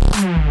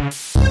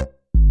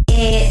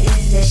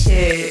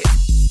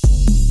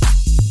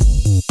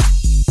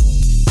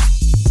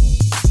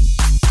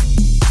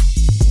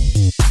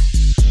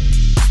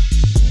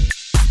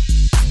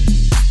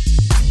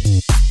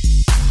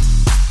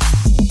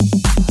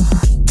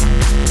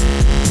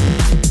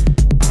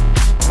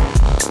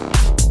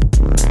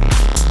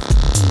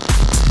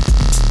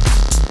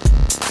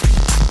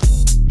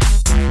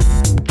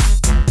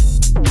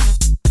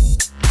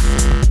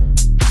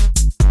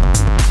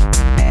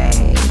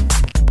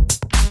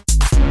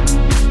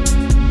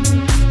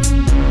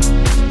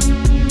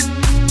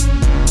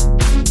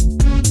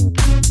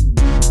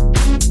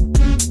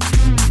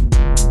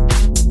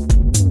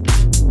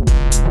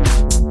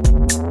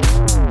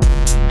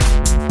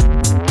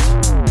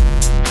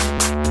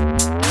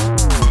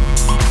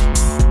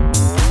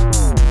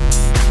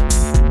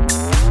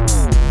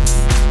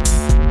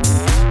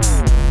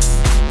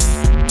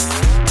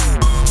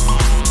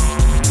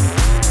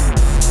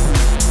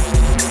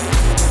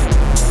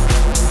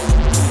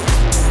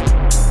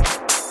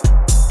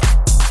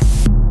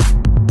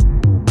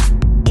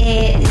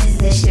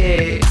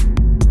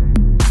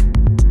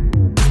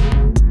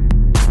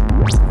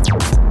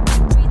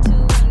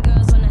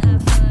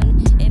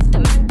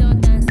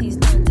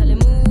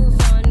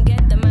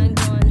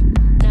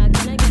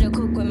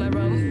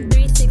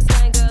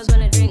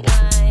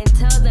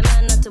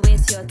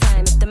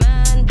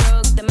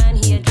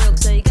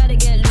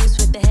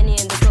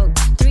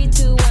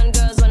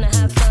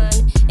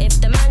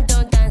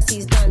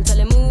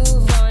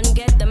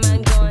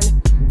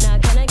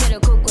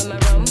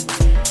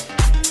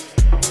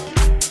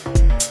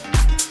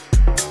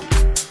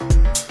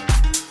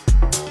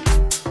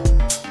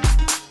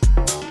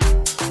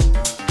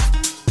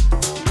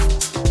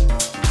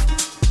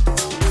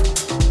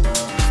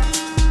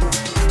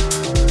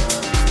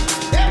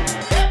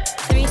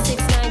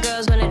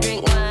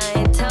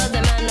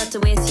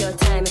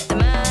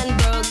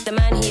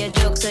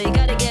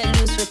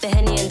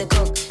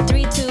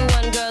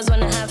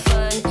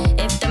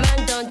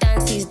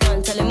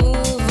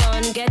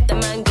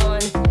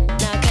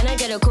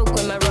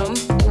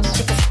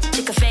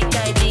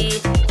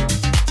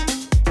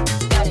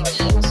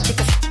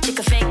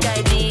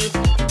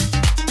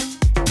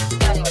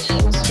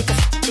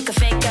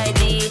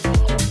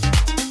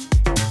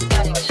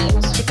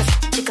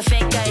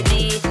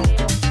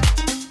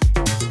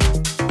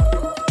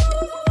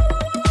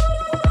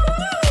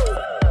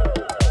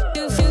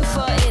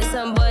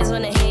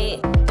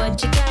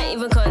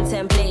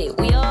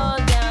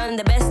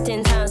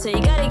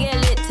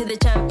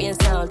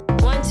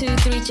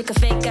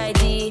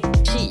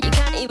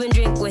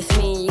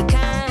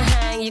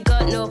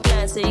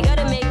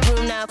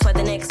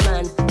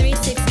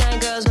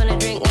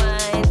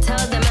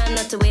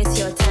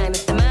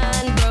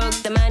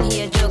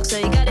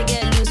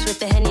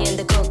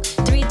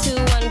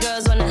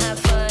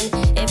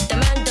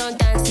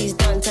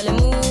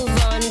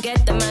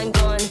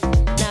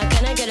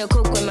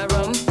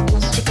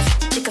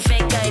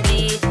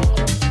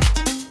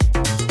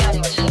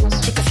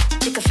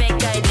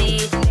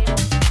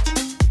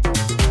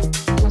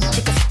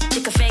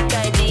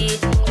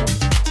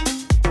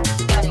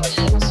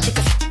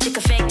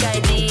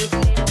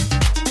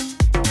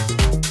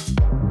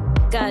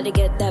Gotta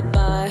get that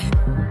bar,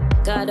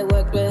 gotta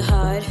work real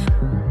hard.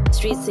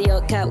 Streets to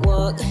your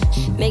catwalk,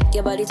 make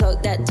your body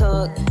talk that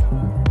talk.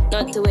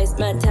 Not to waste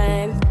my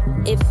time,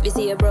 if you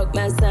see a broke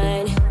man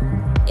sign.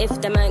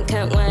 If the man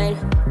can't whine,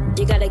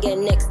 you gotta get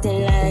next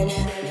in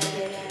line.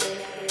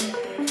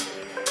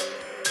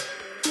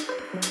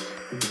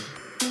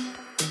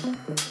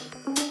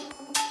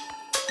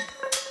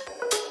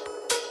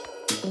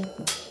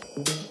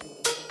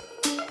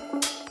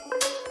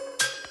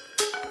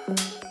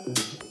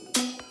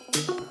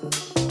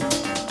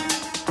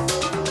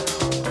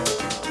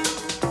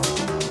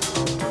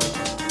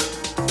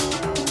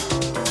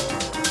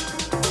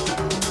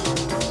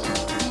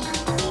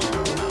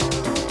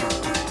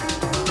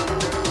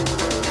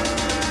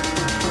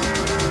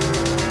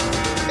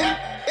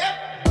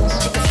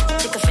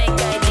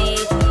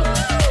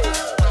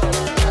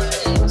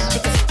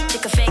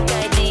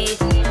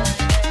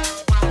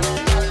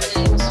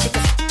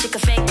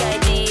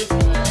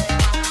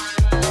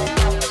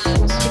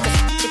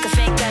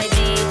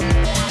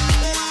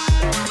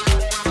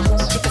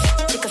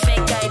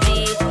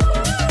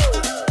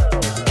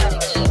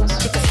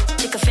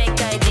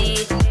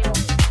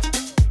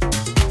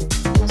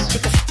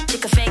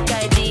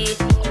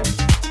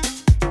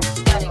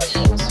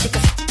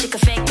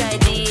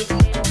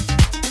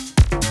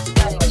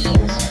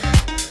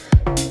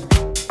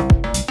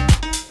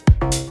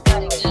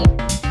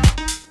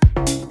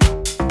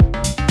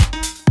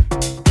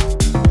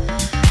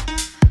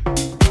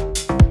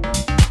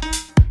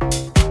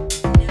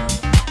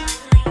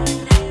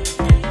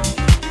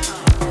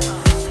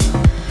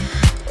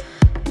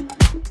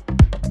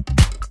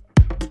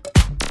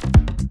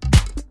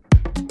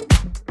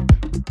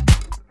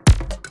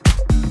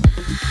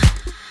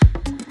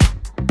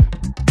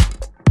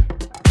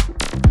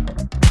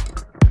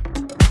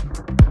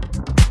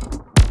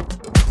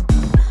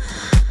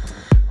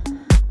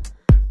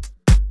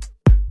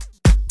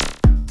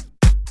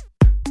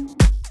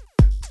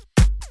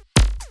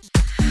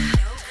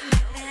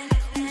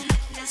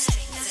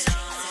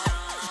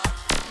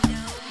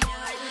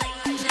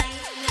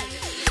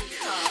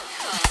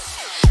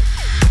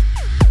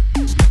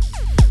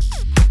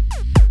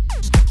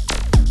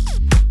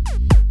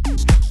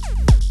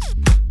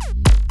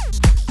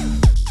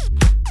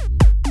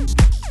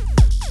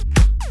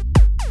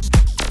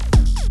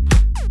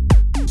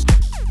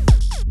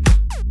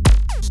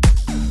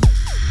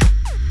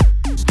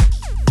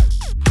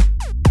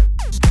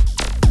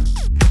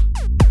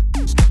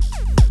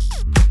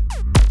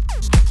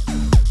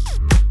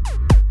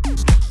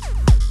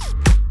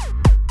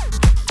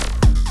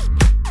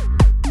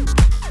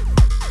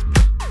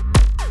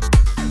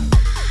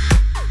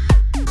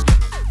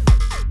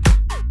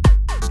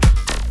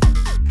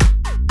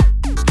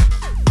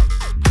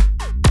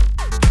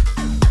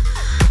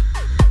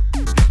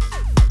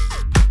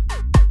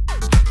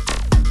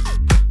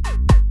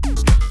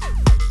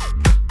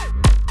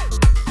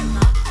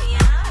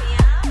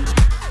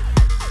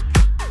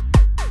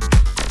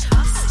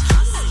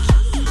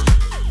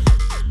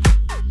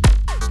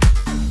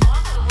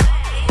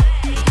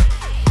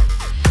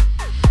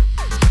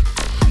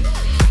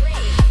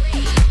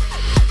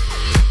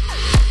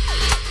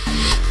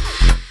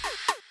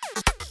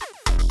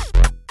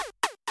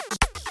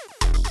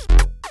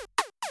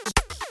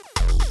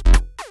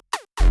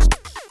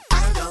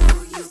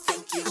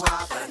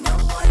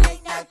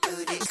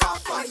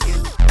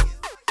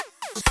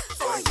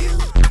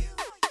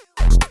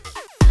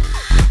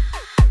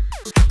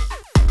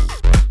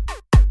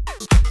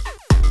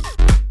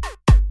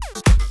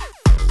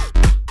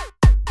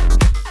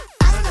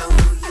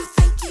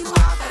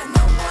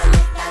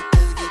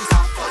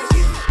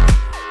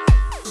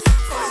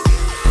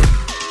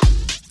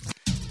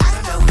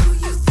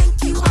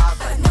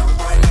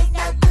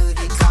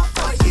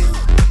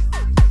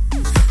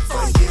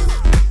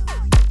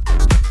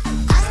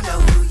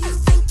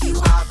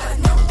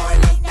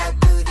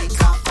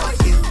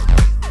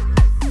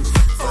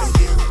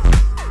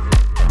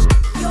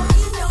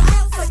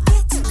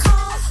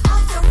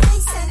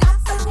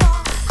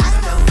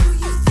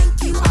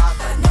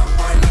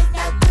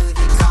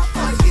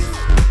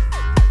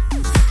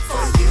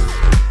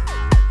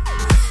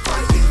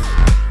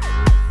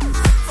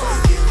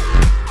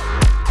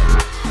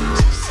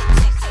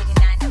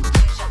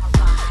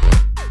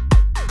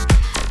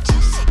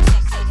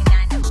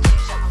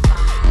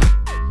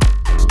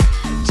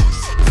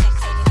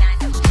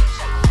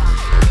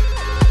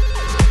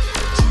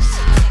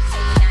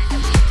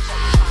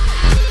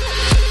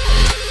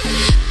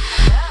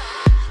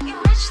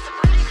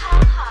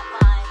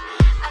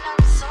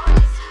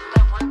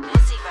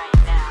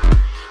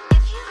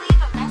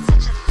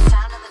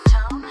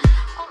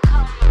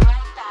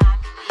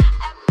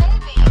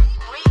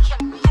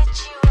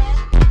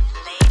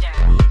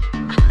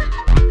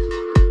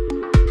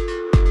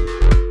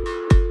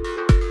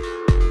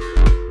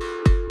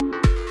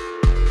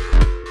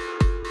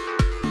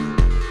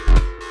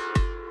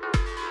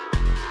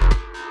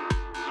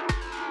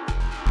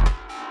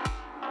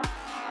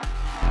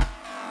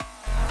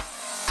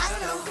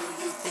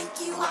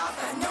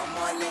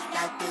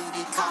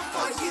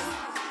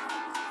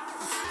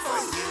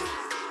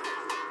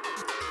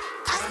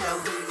 know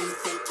who you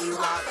think you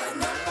are, but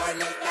no more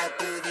late night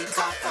booty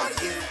call for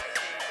you.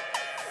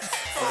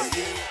 For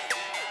you.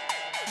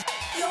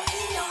 You're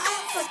in your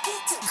app,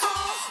 forget to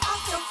call.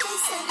 Off your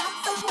face and off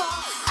the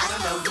wall. I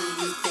don't know who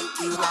you think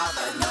you are,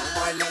 but no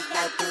more late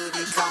night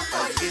booty call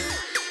for you.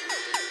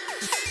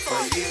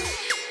 For you.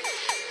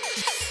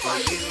 For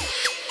you.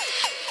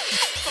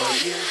 For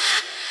you.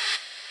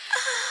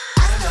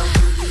 I don't know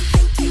who you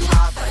think you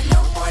are, but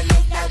no more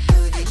late night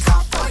booty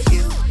call for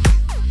you.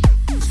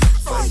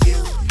 For you.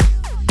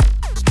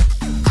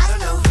 I don't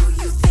know who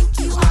you think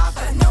you are,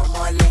 but no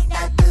more late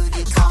night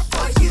booty call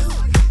for you.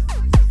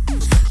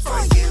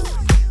 For you.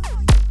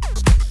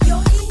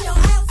 You're in your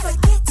app,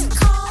 forget to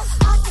call.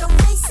 Off your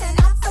face and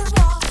off the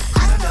wall.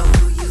 I don't know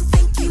who you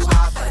think you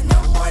are, but no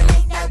more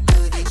late night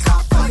booty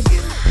call for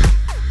you.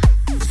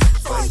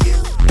 For you.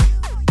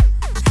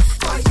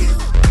 For you.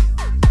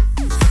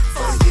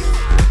 For you.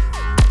 「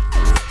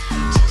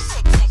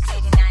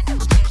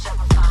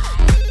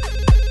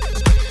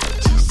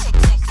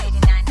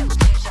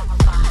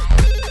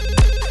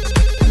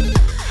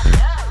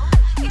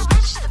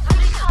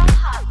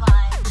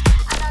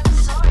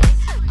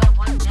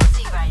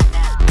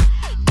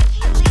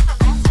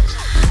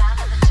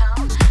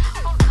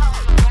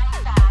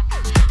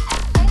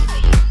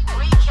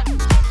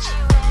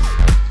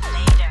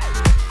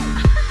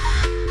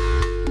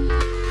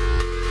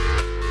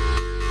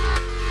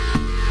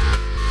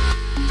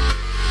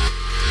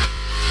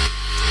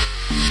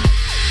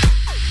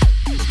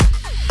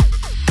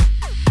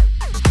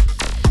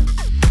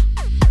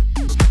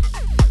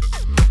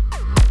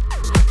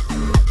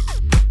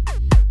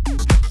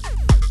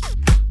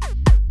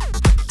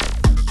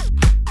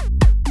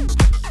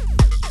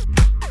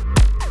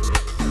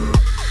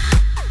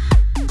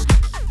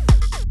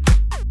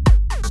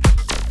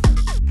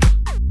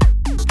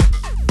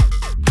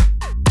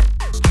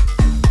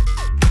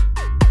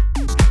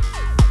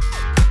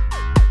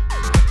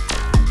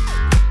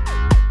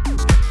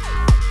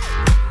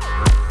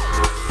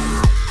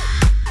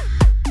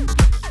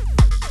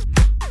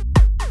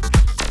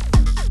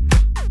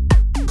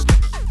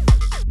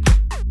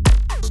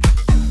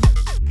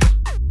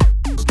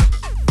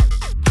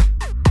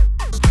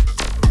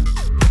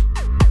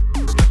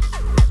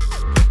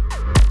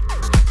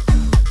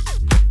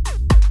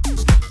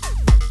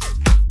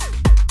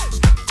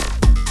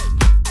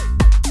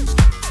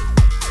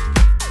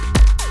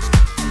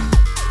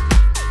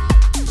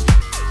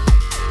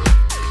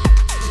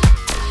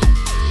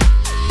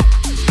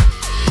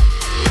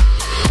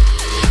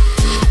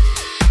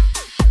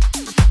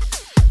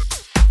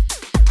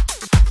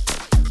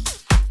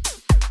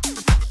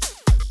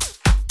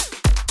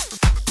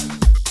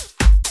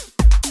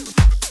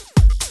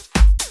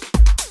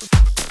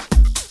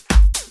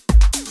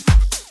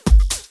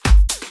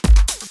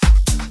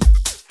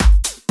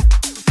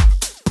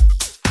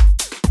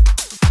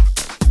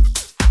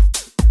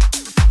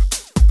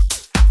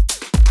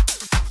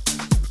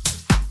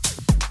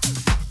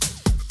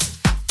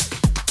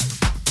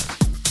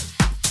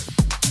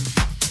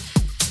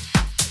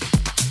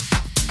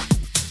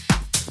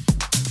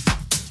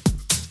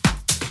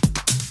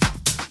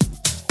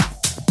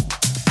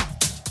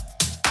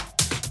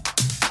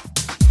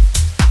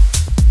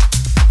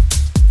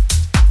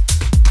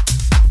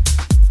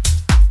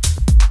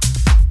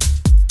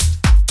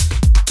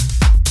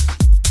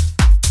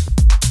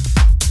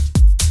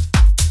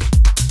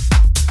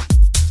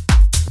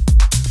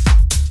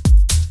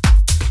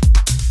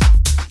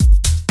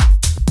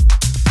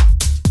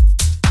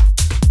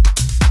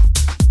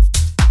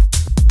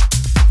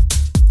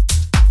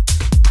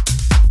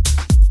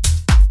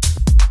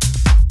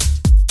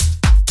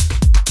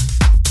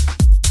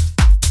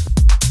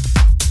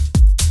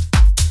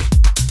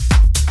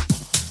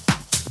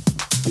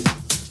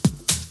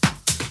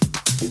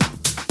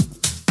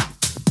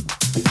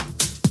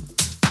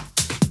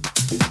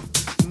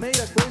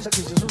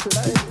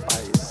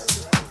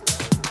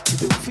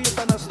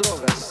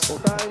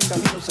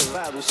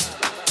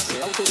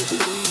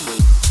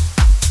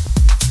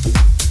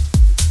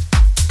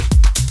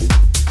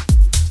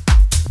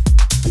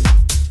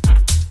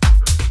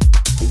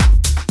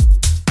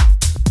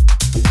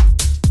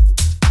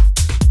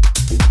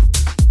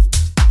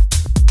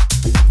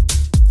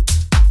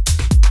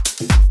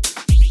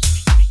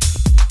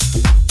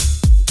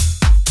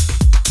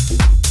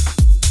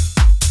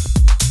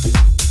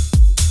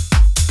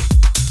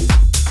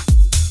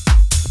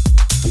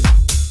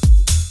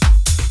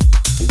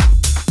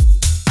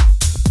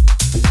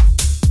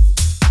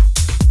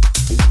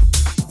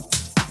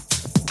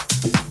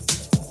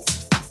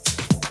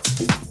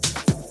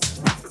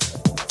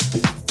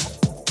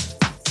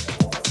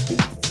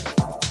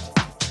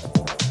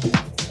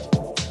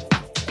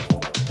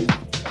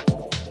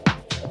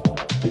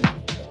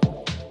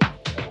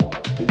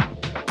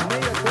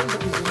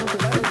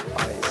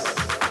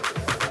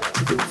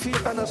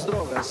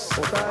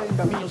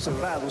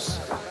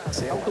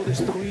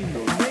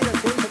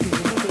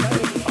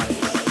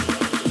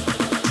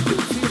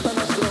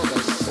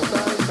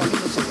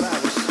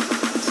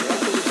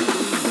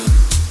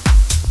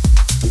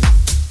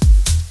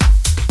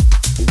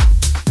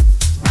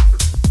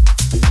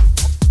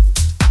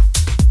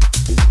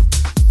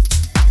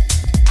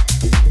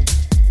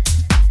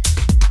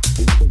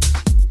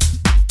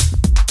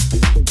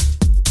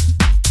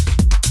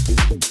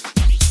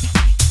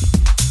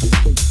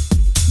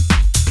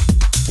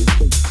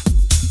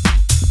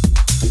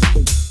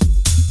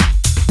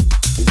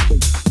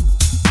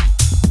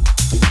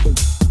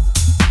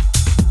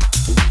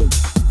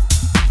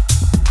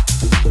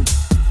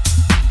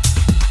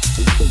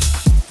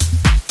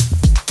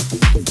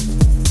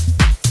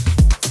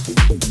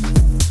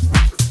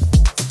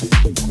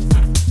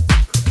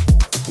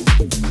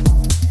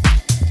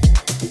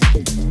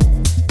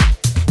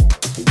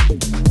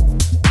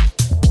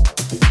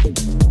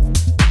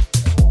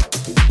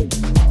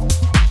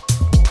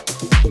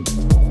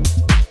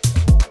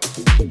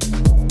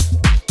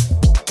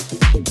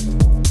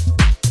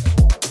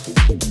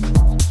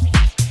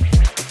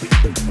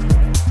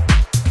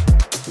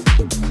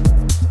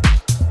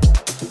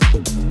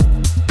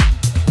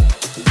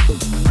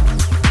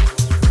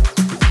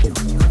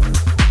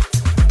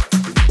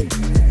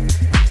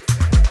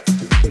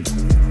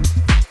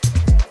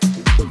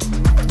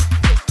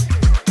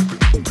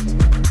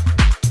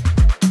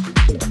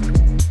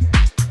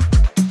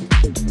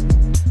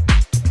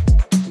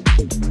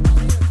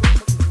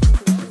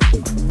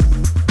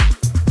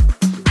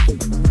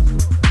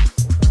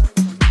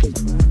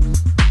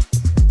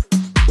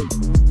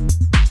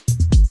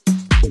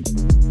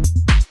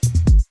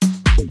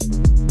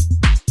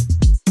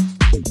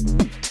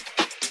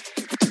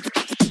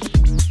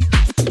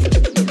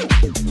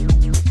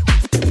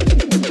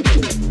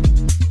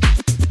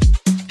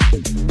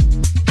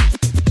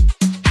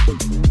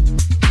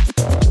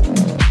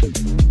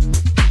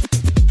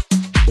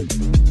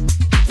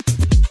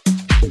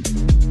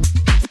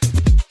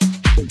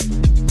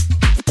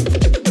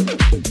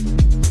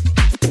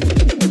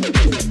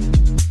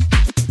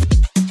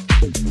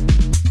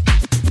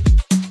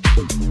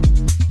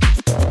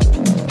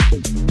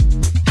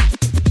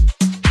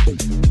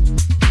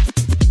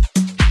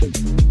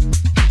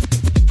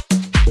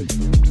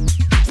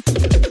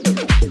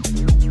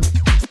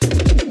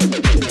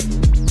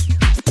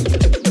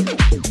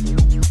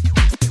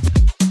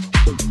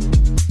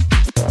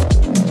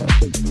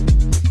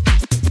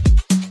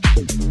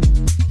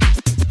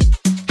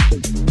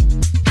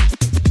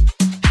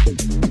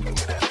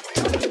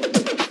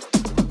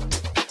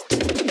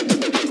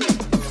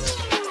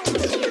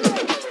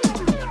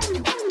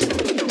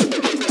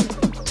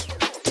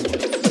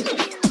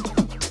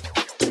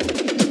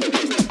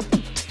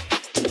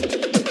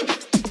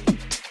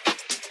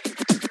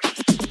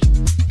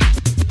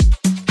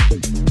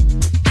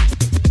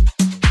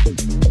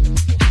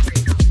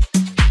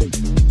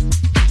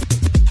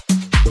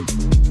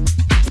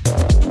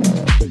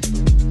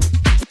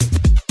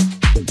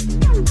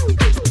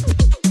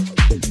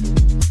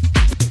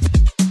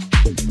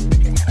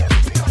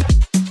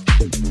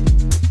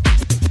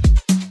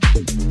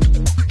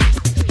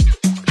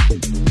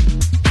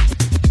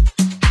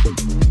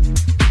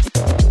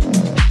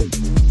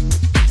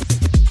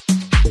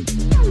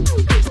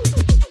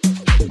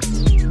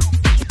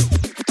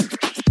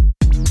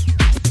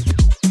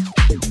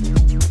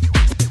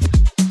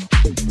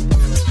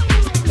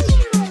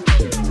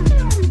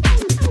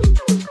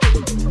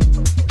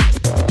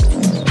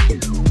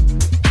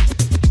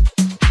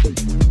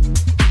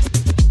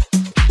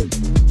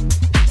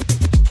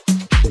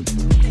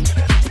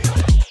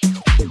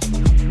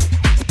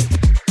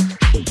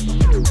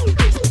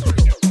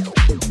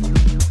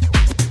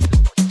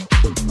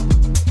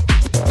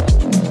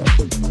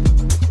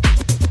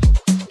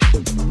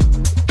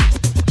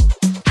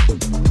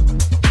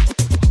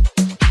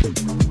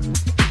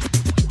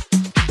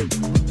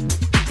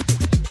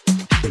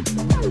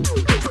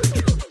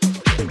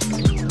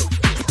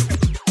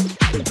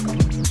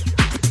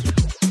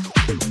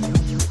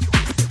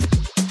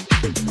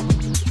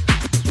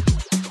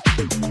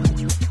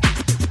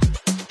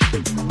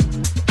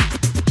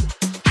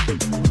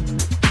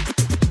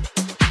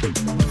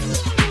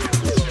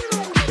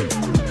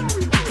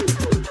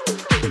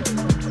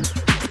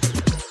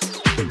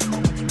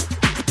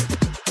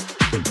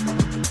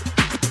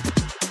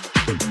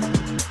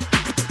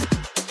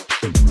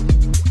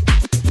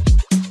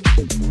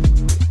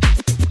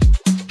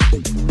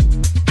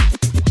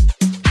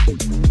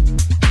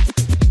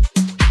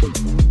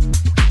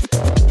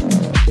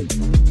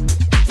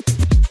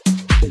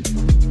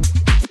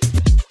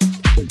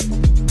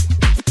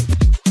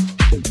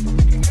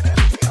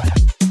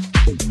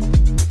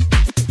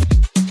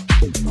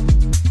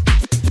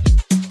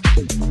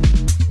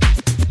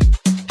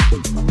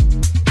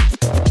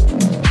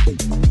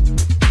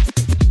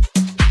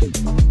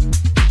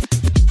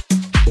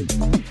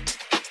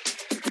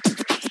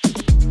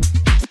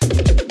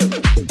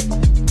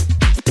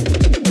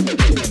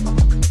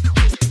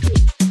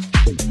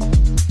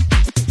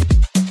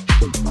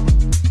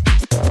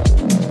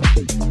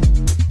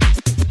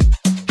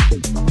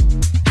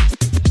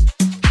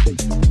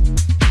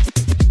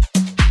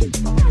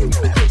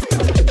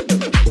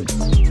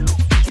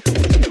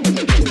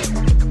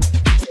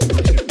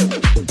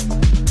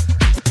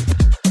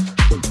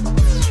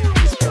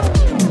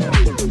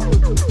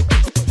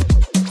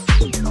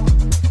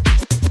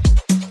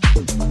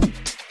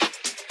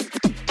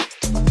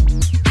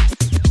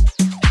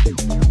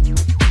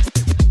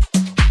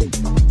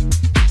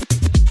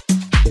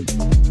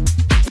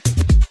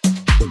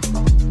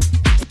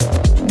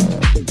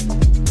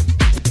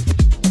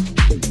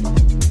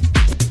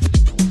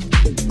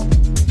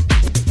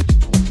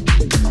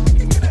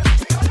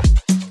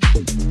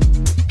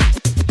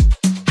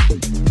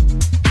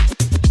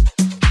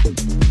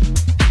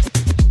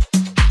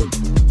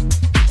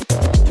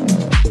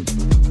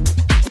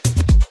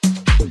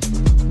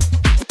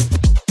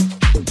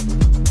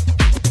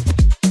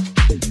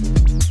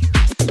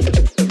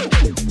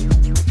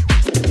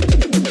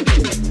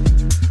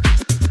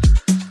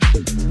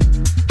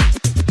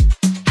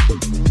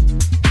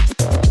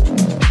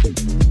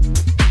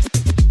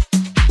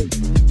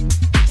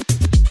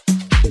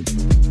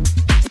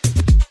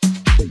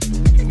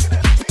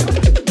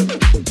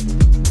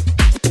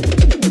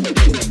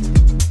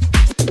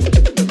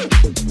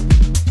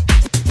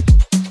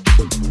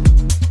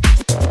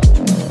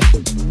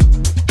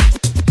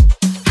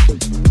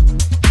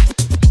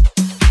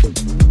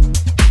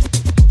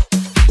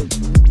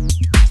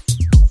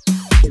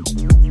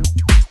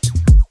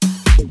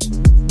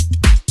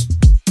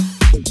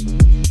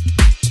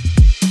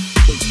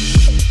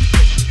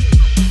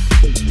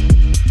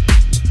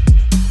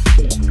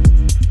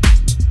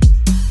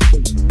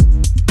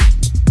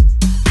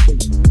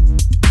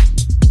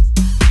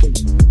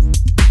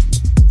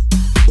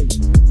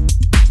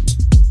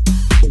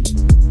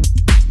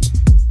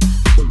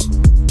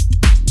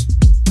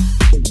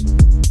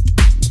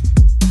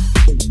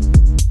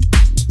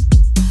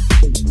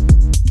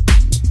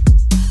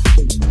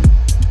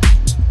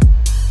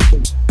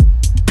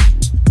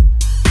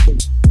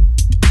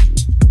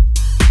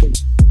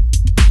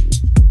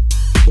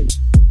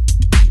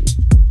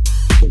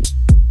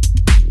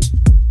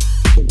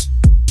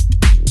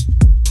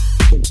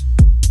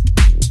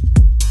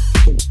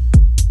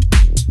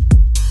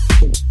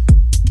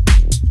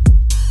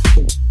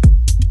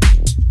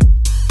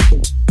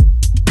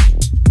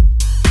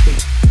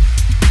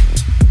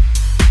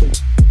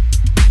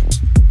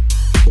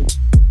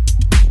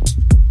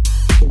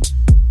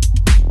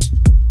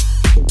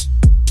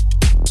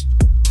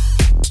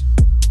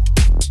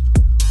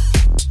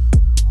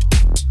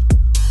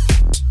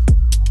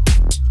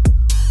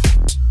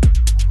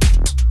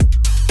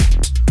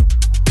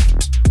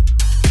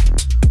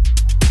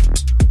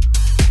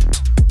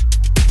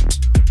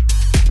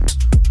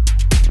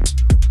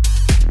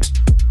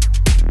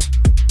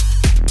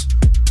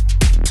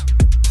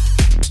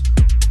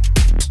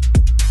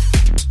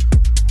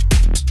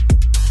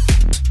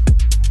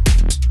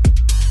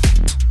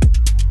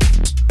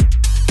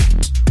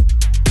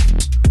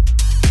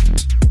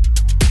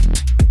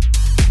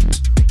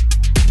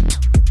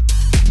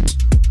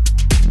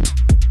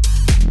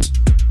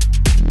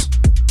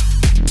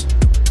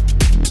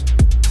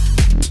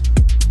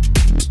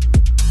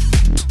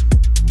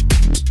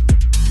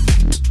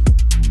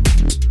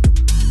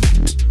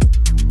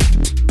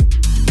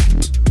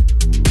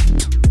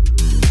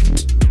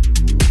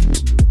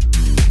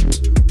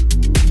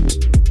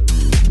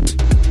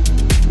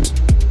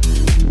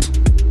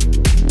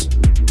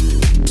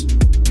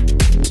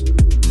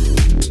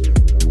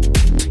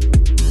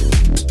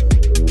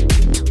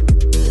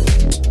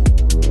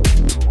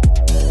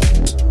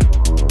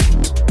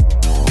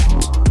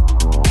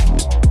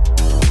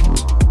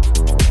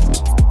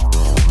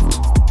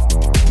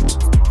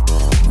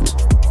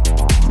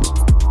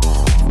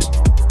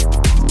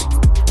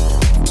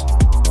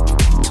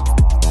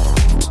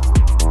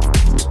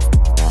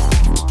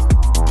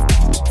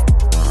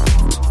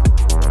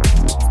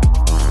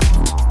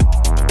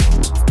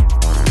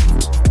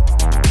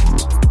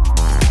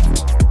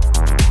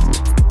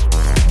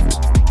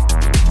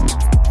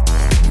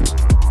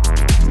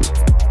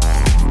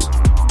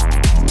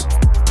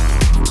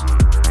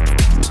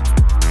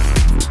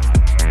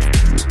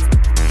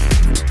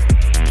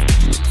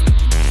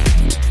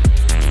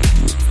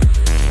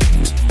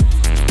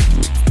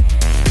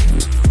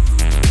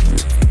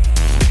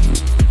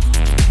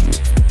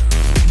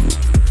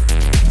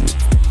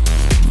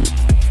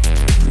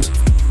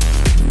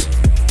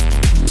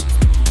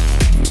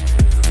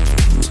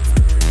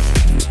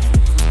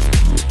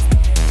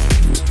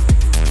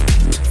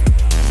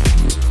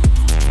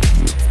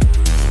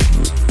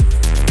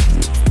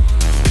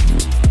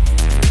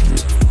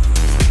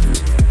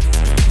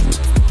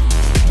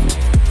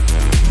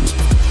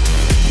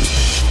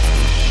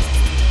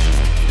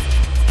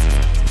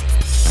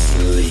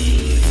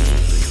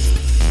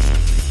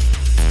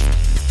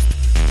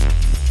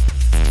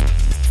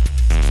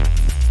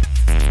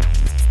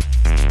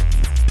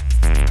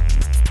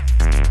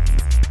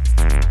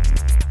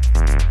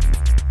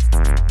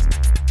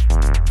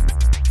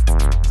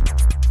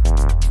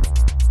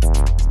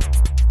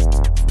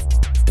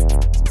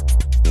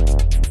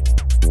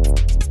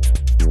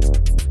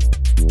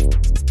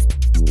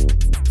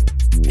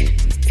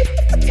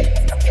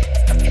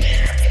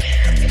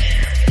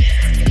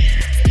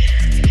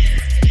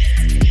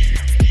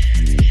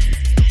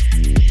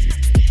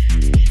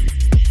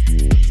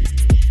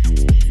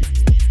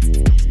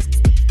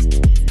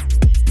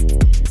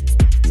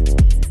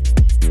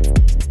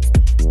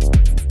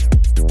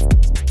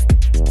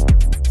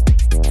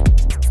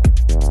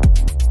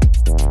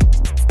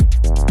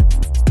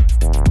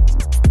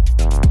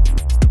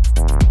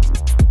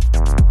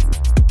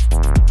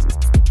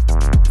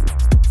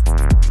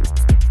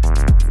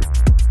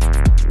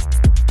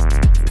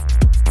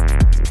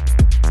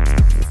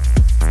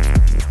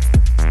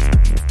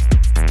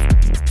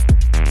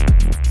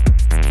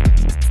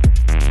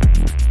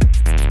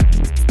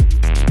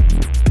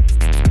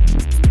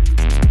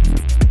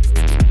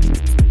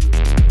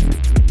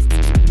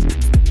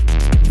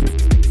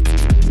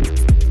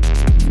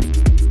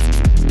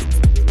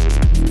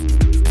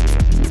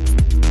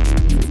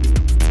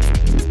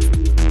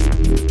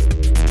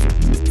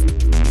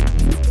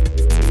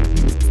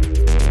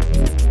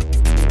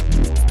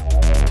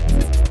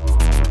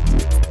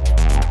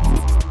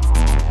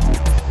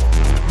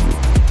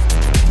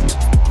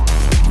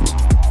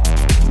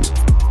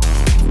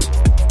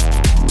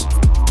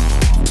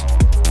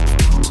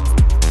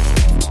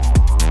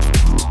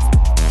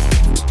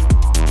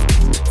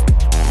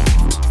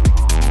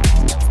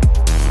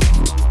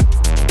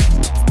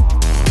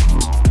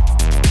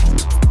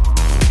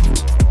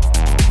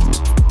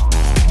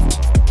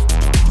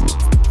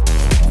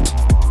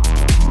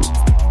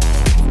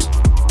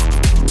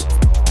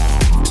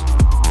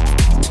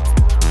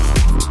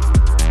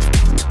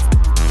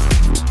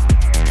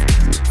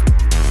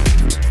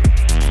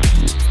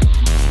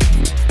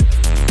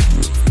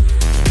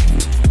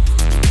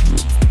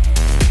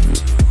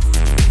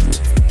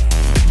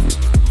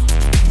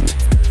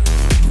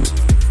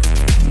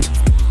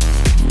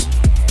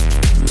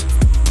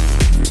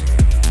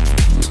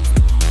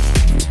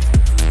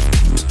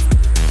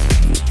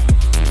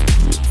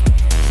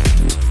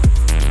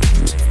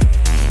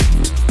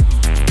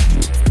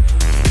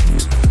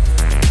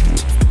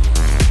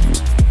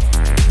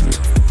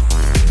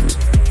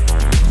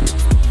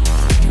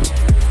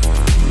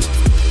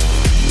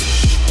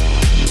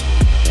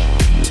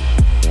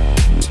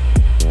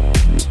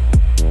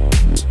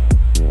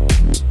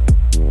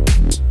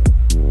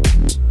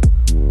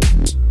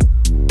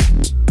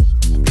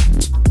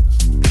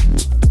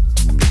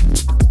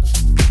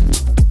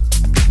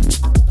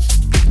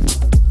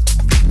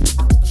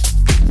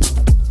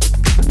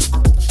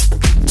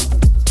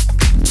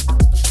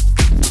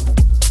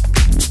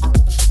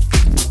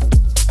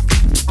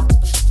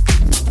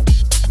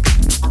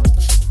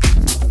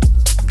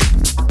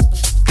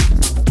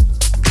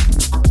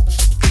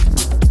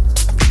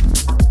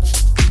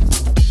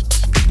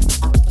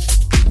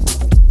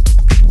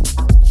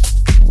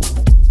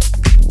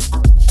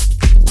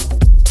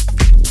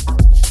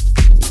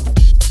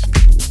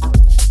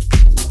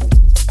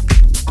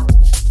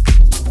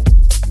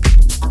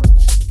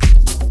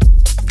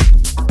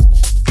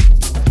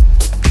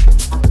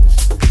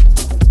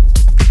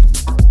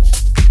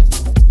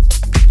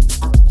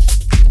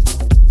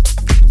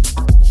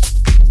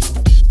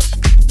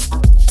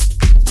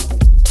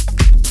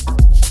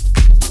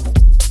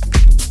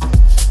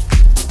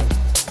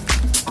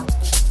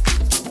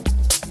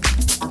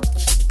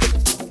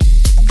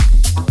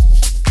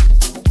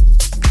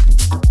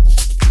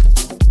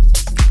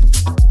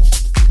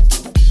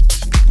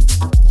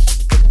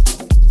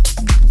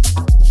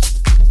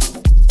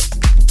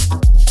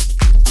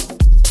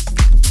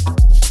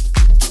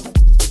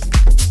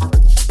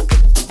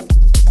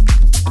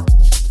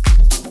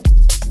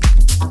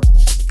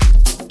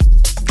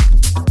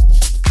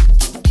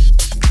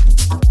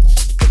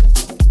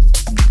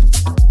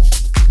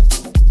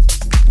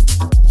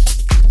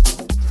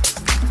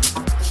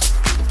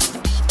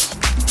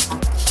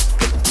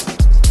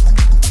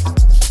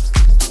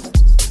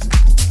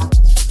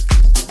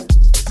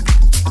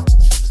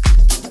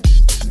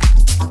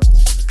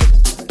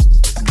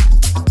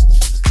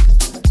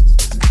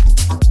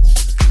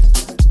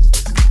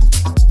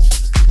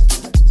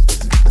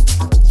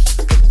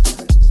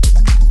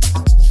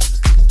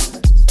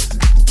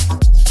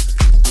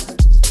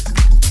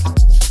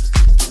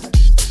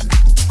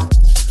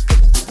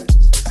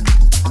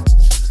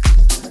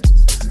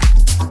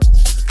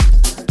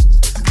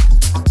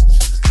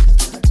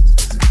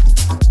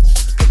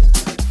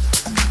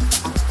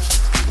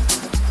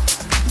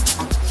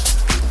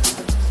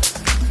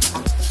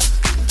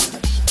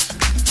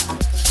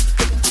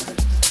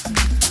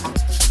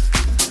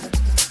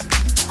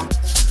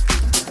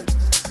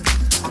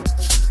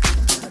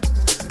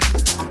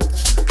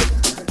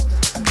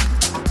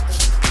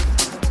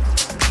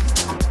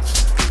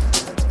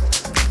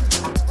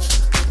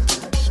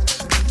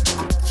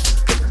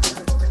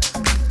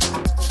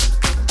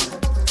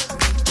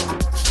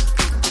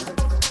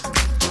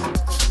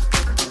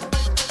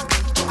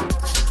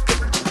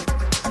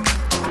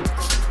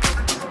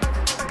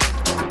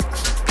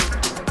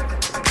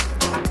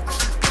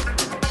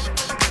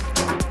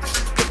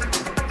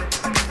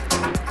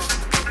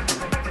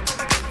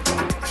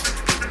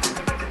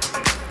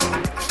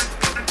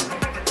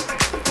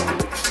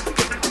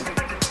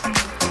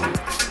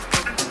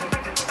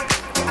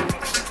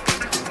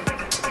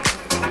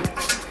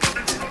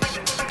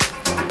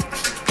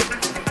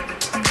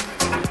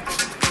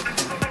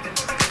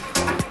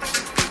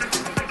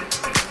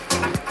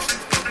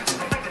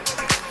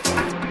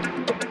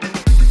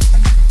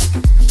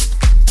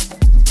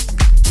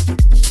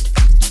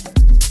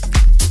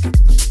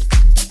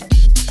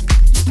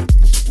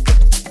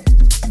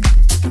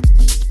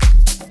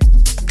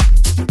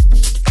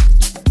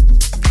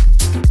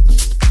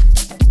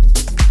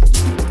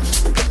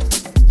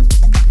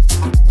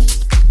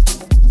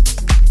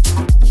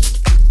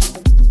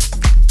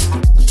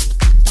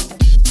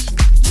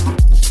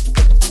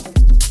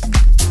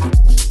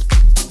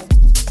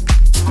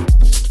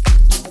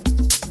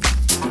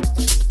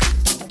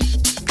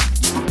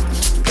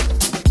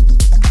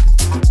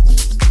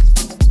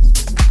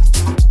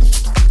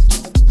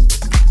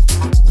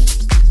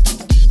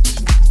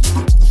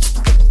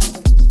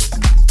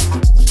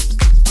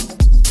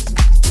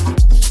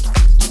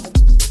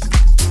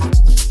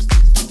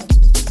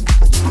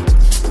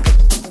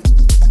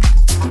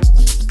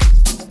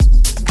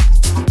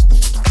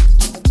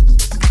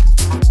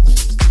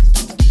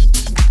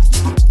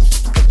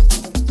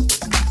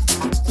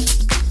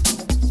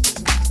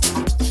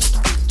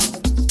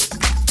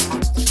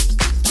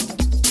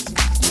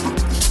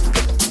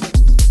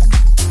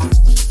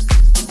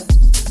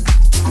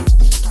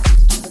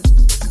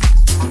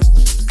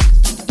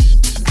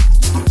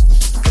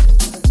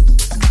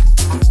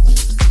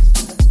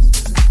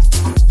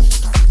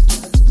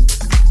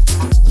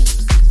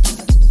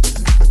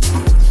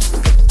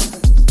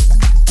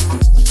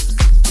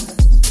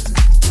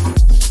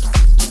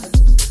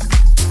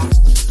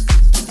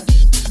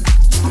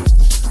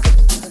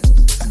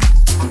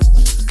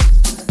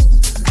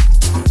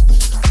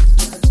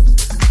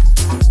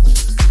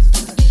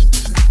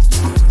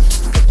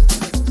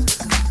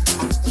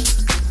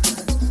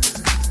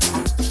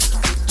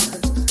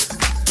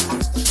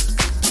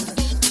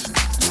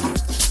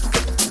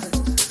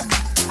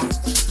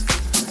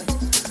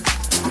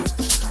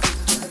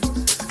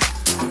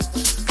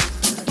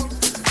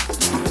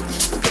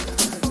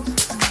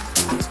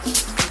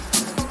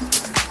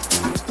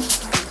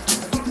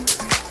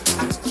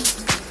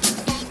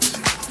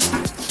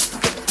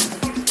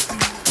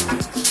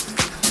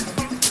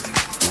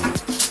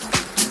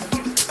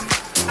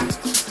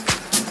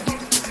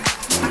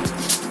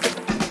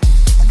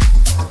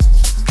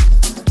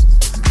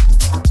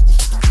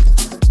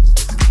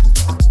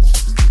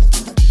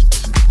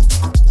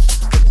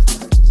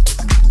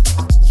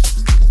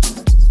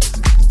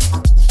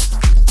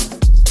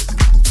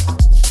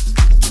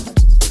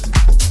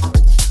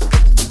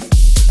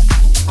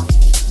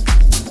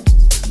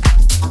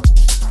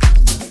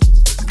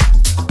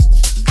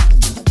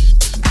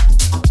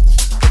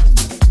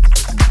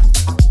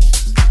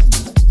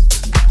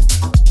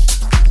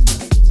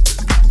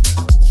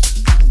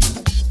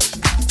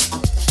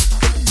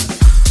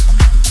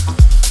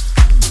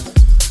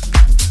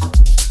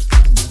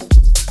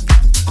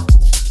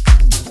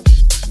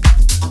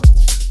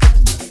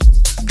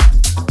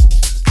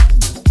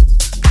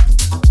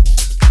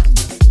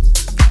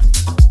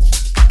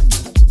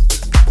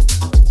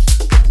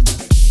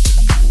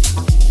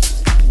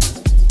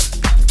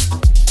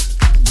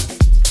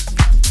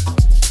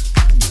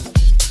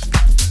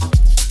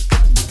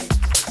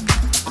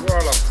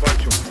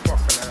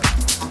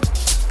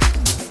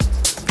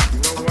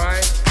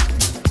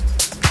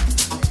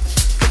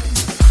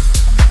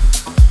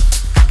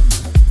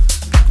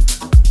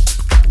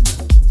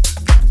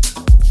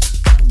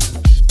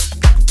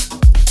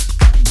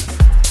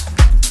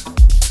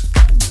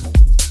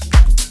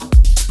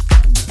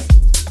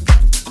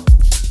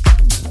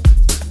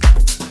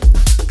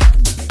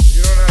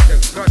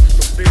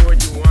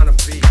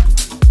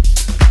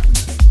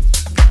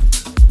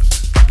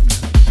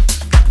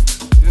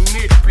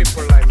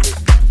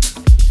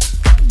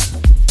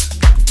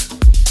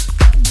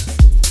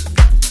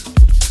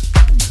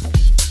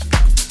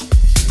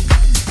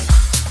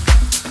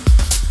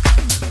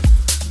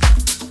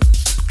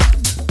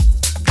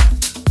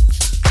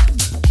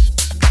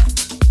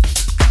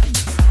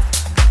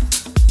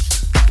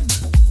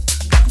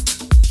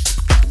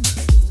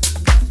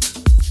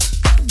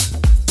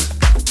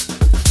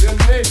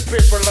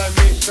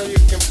so you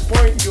can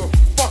point your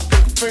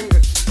fucking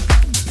fingers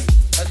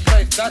and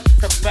say, that's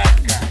the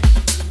bad guy.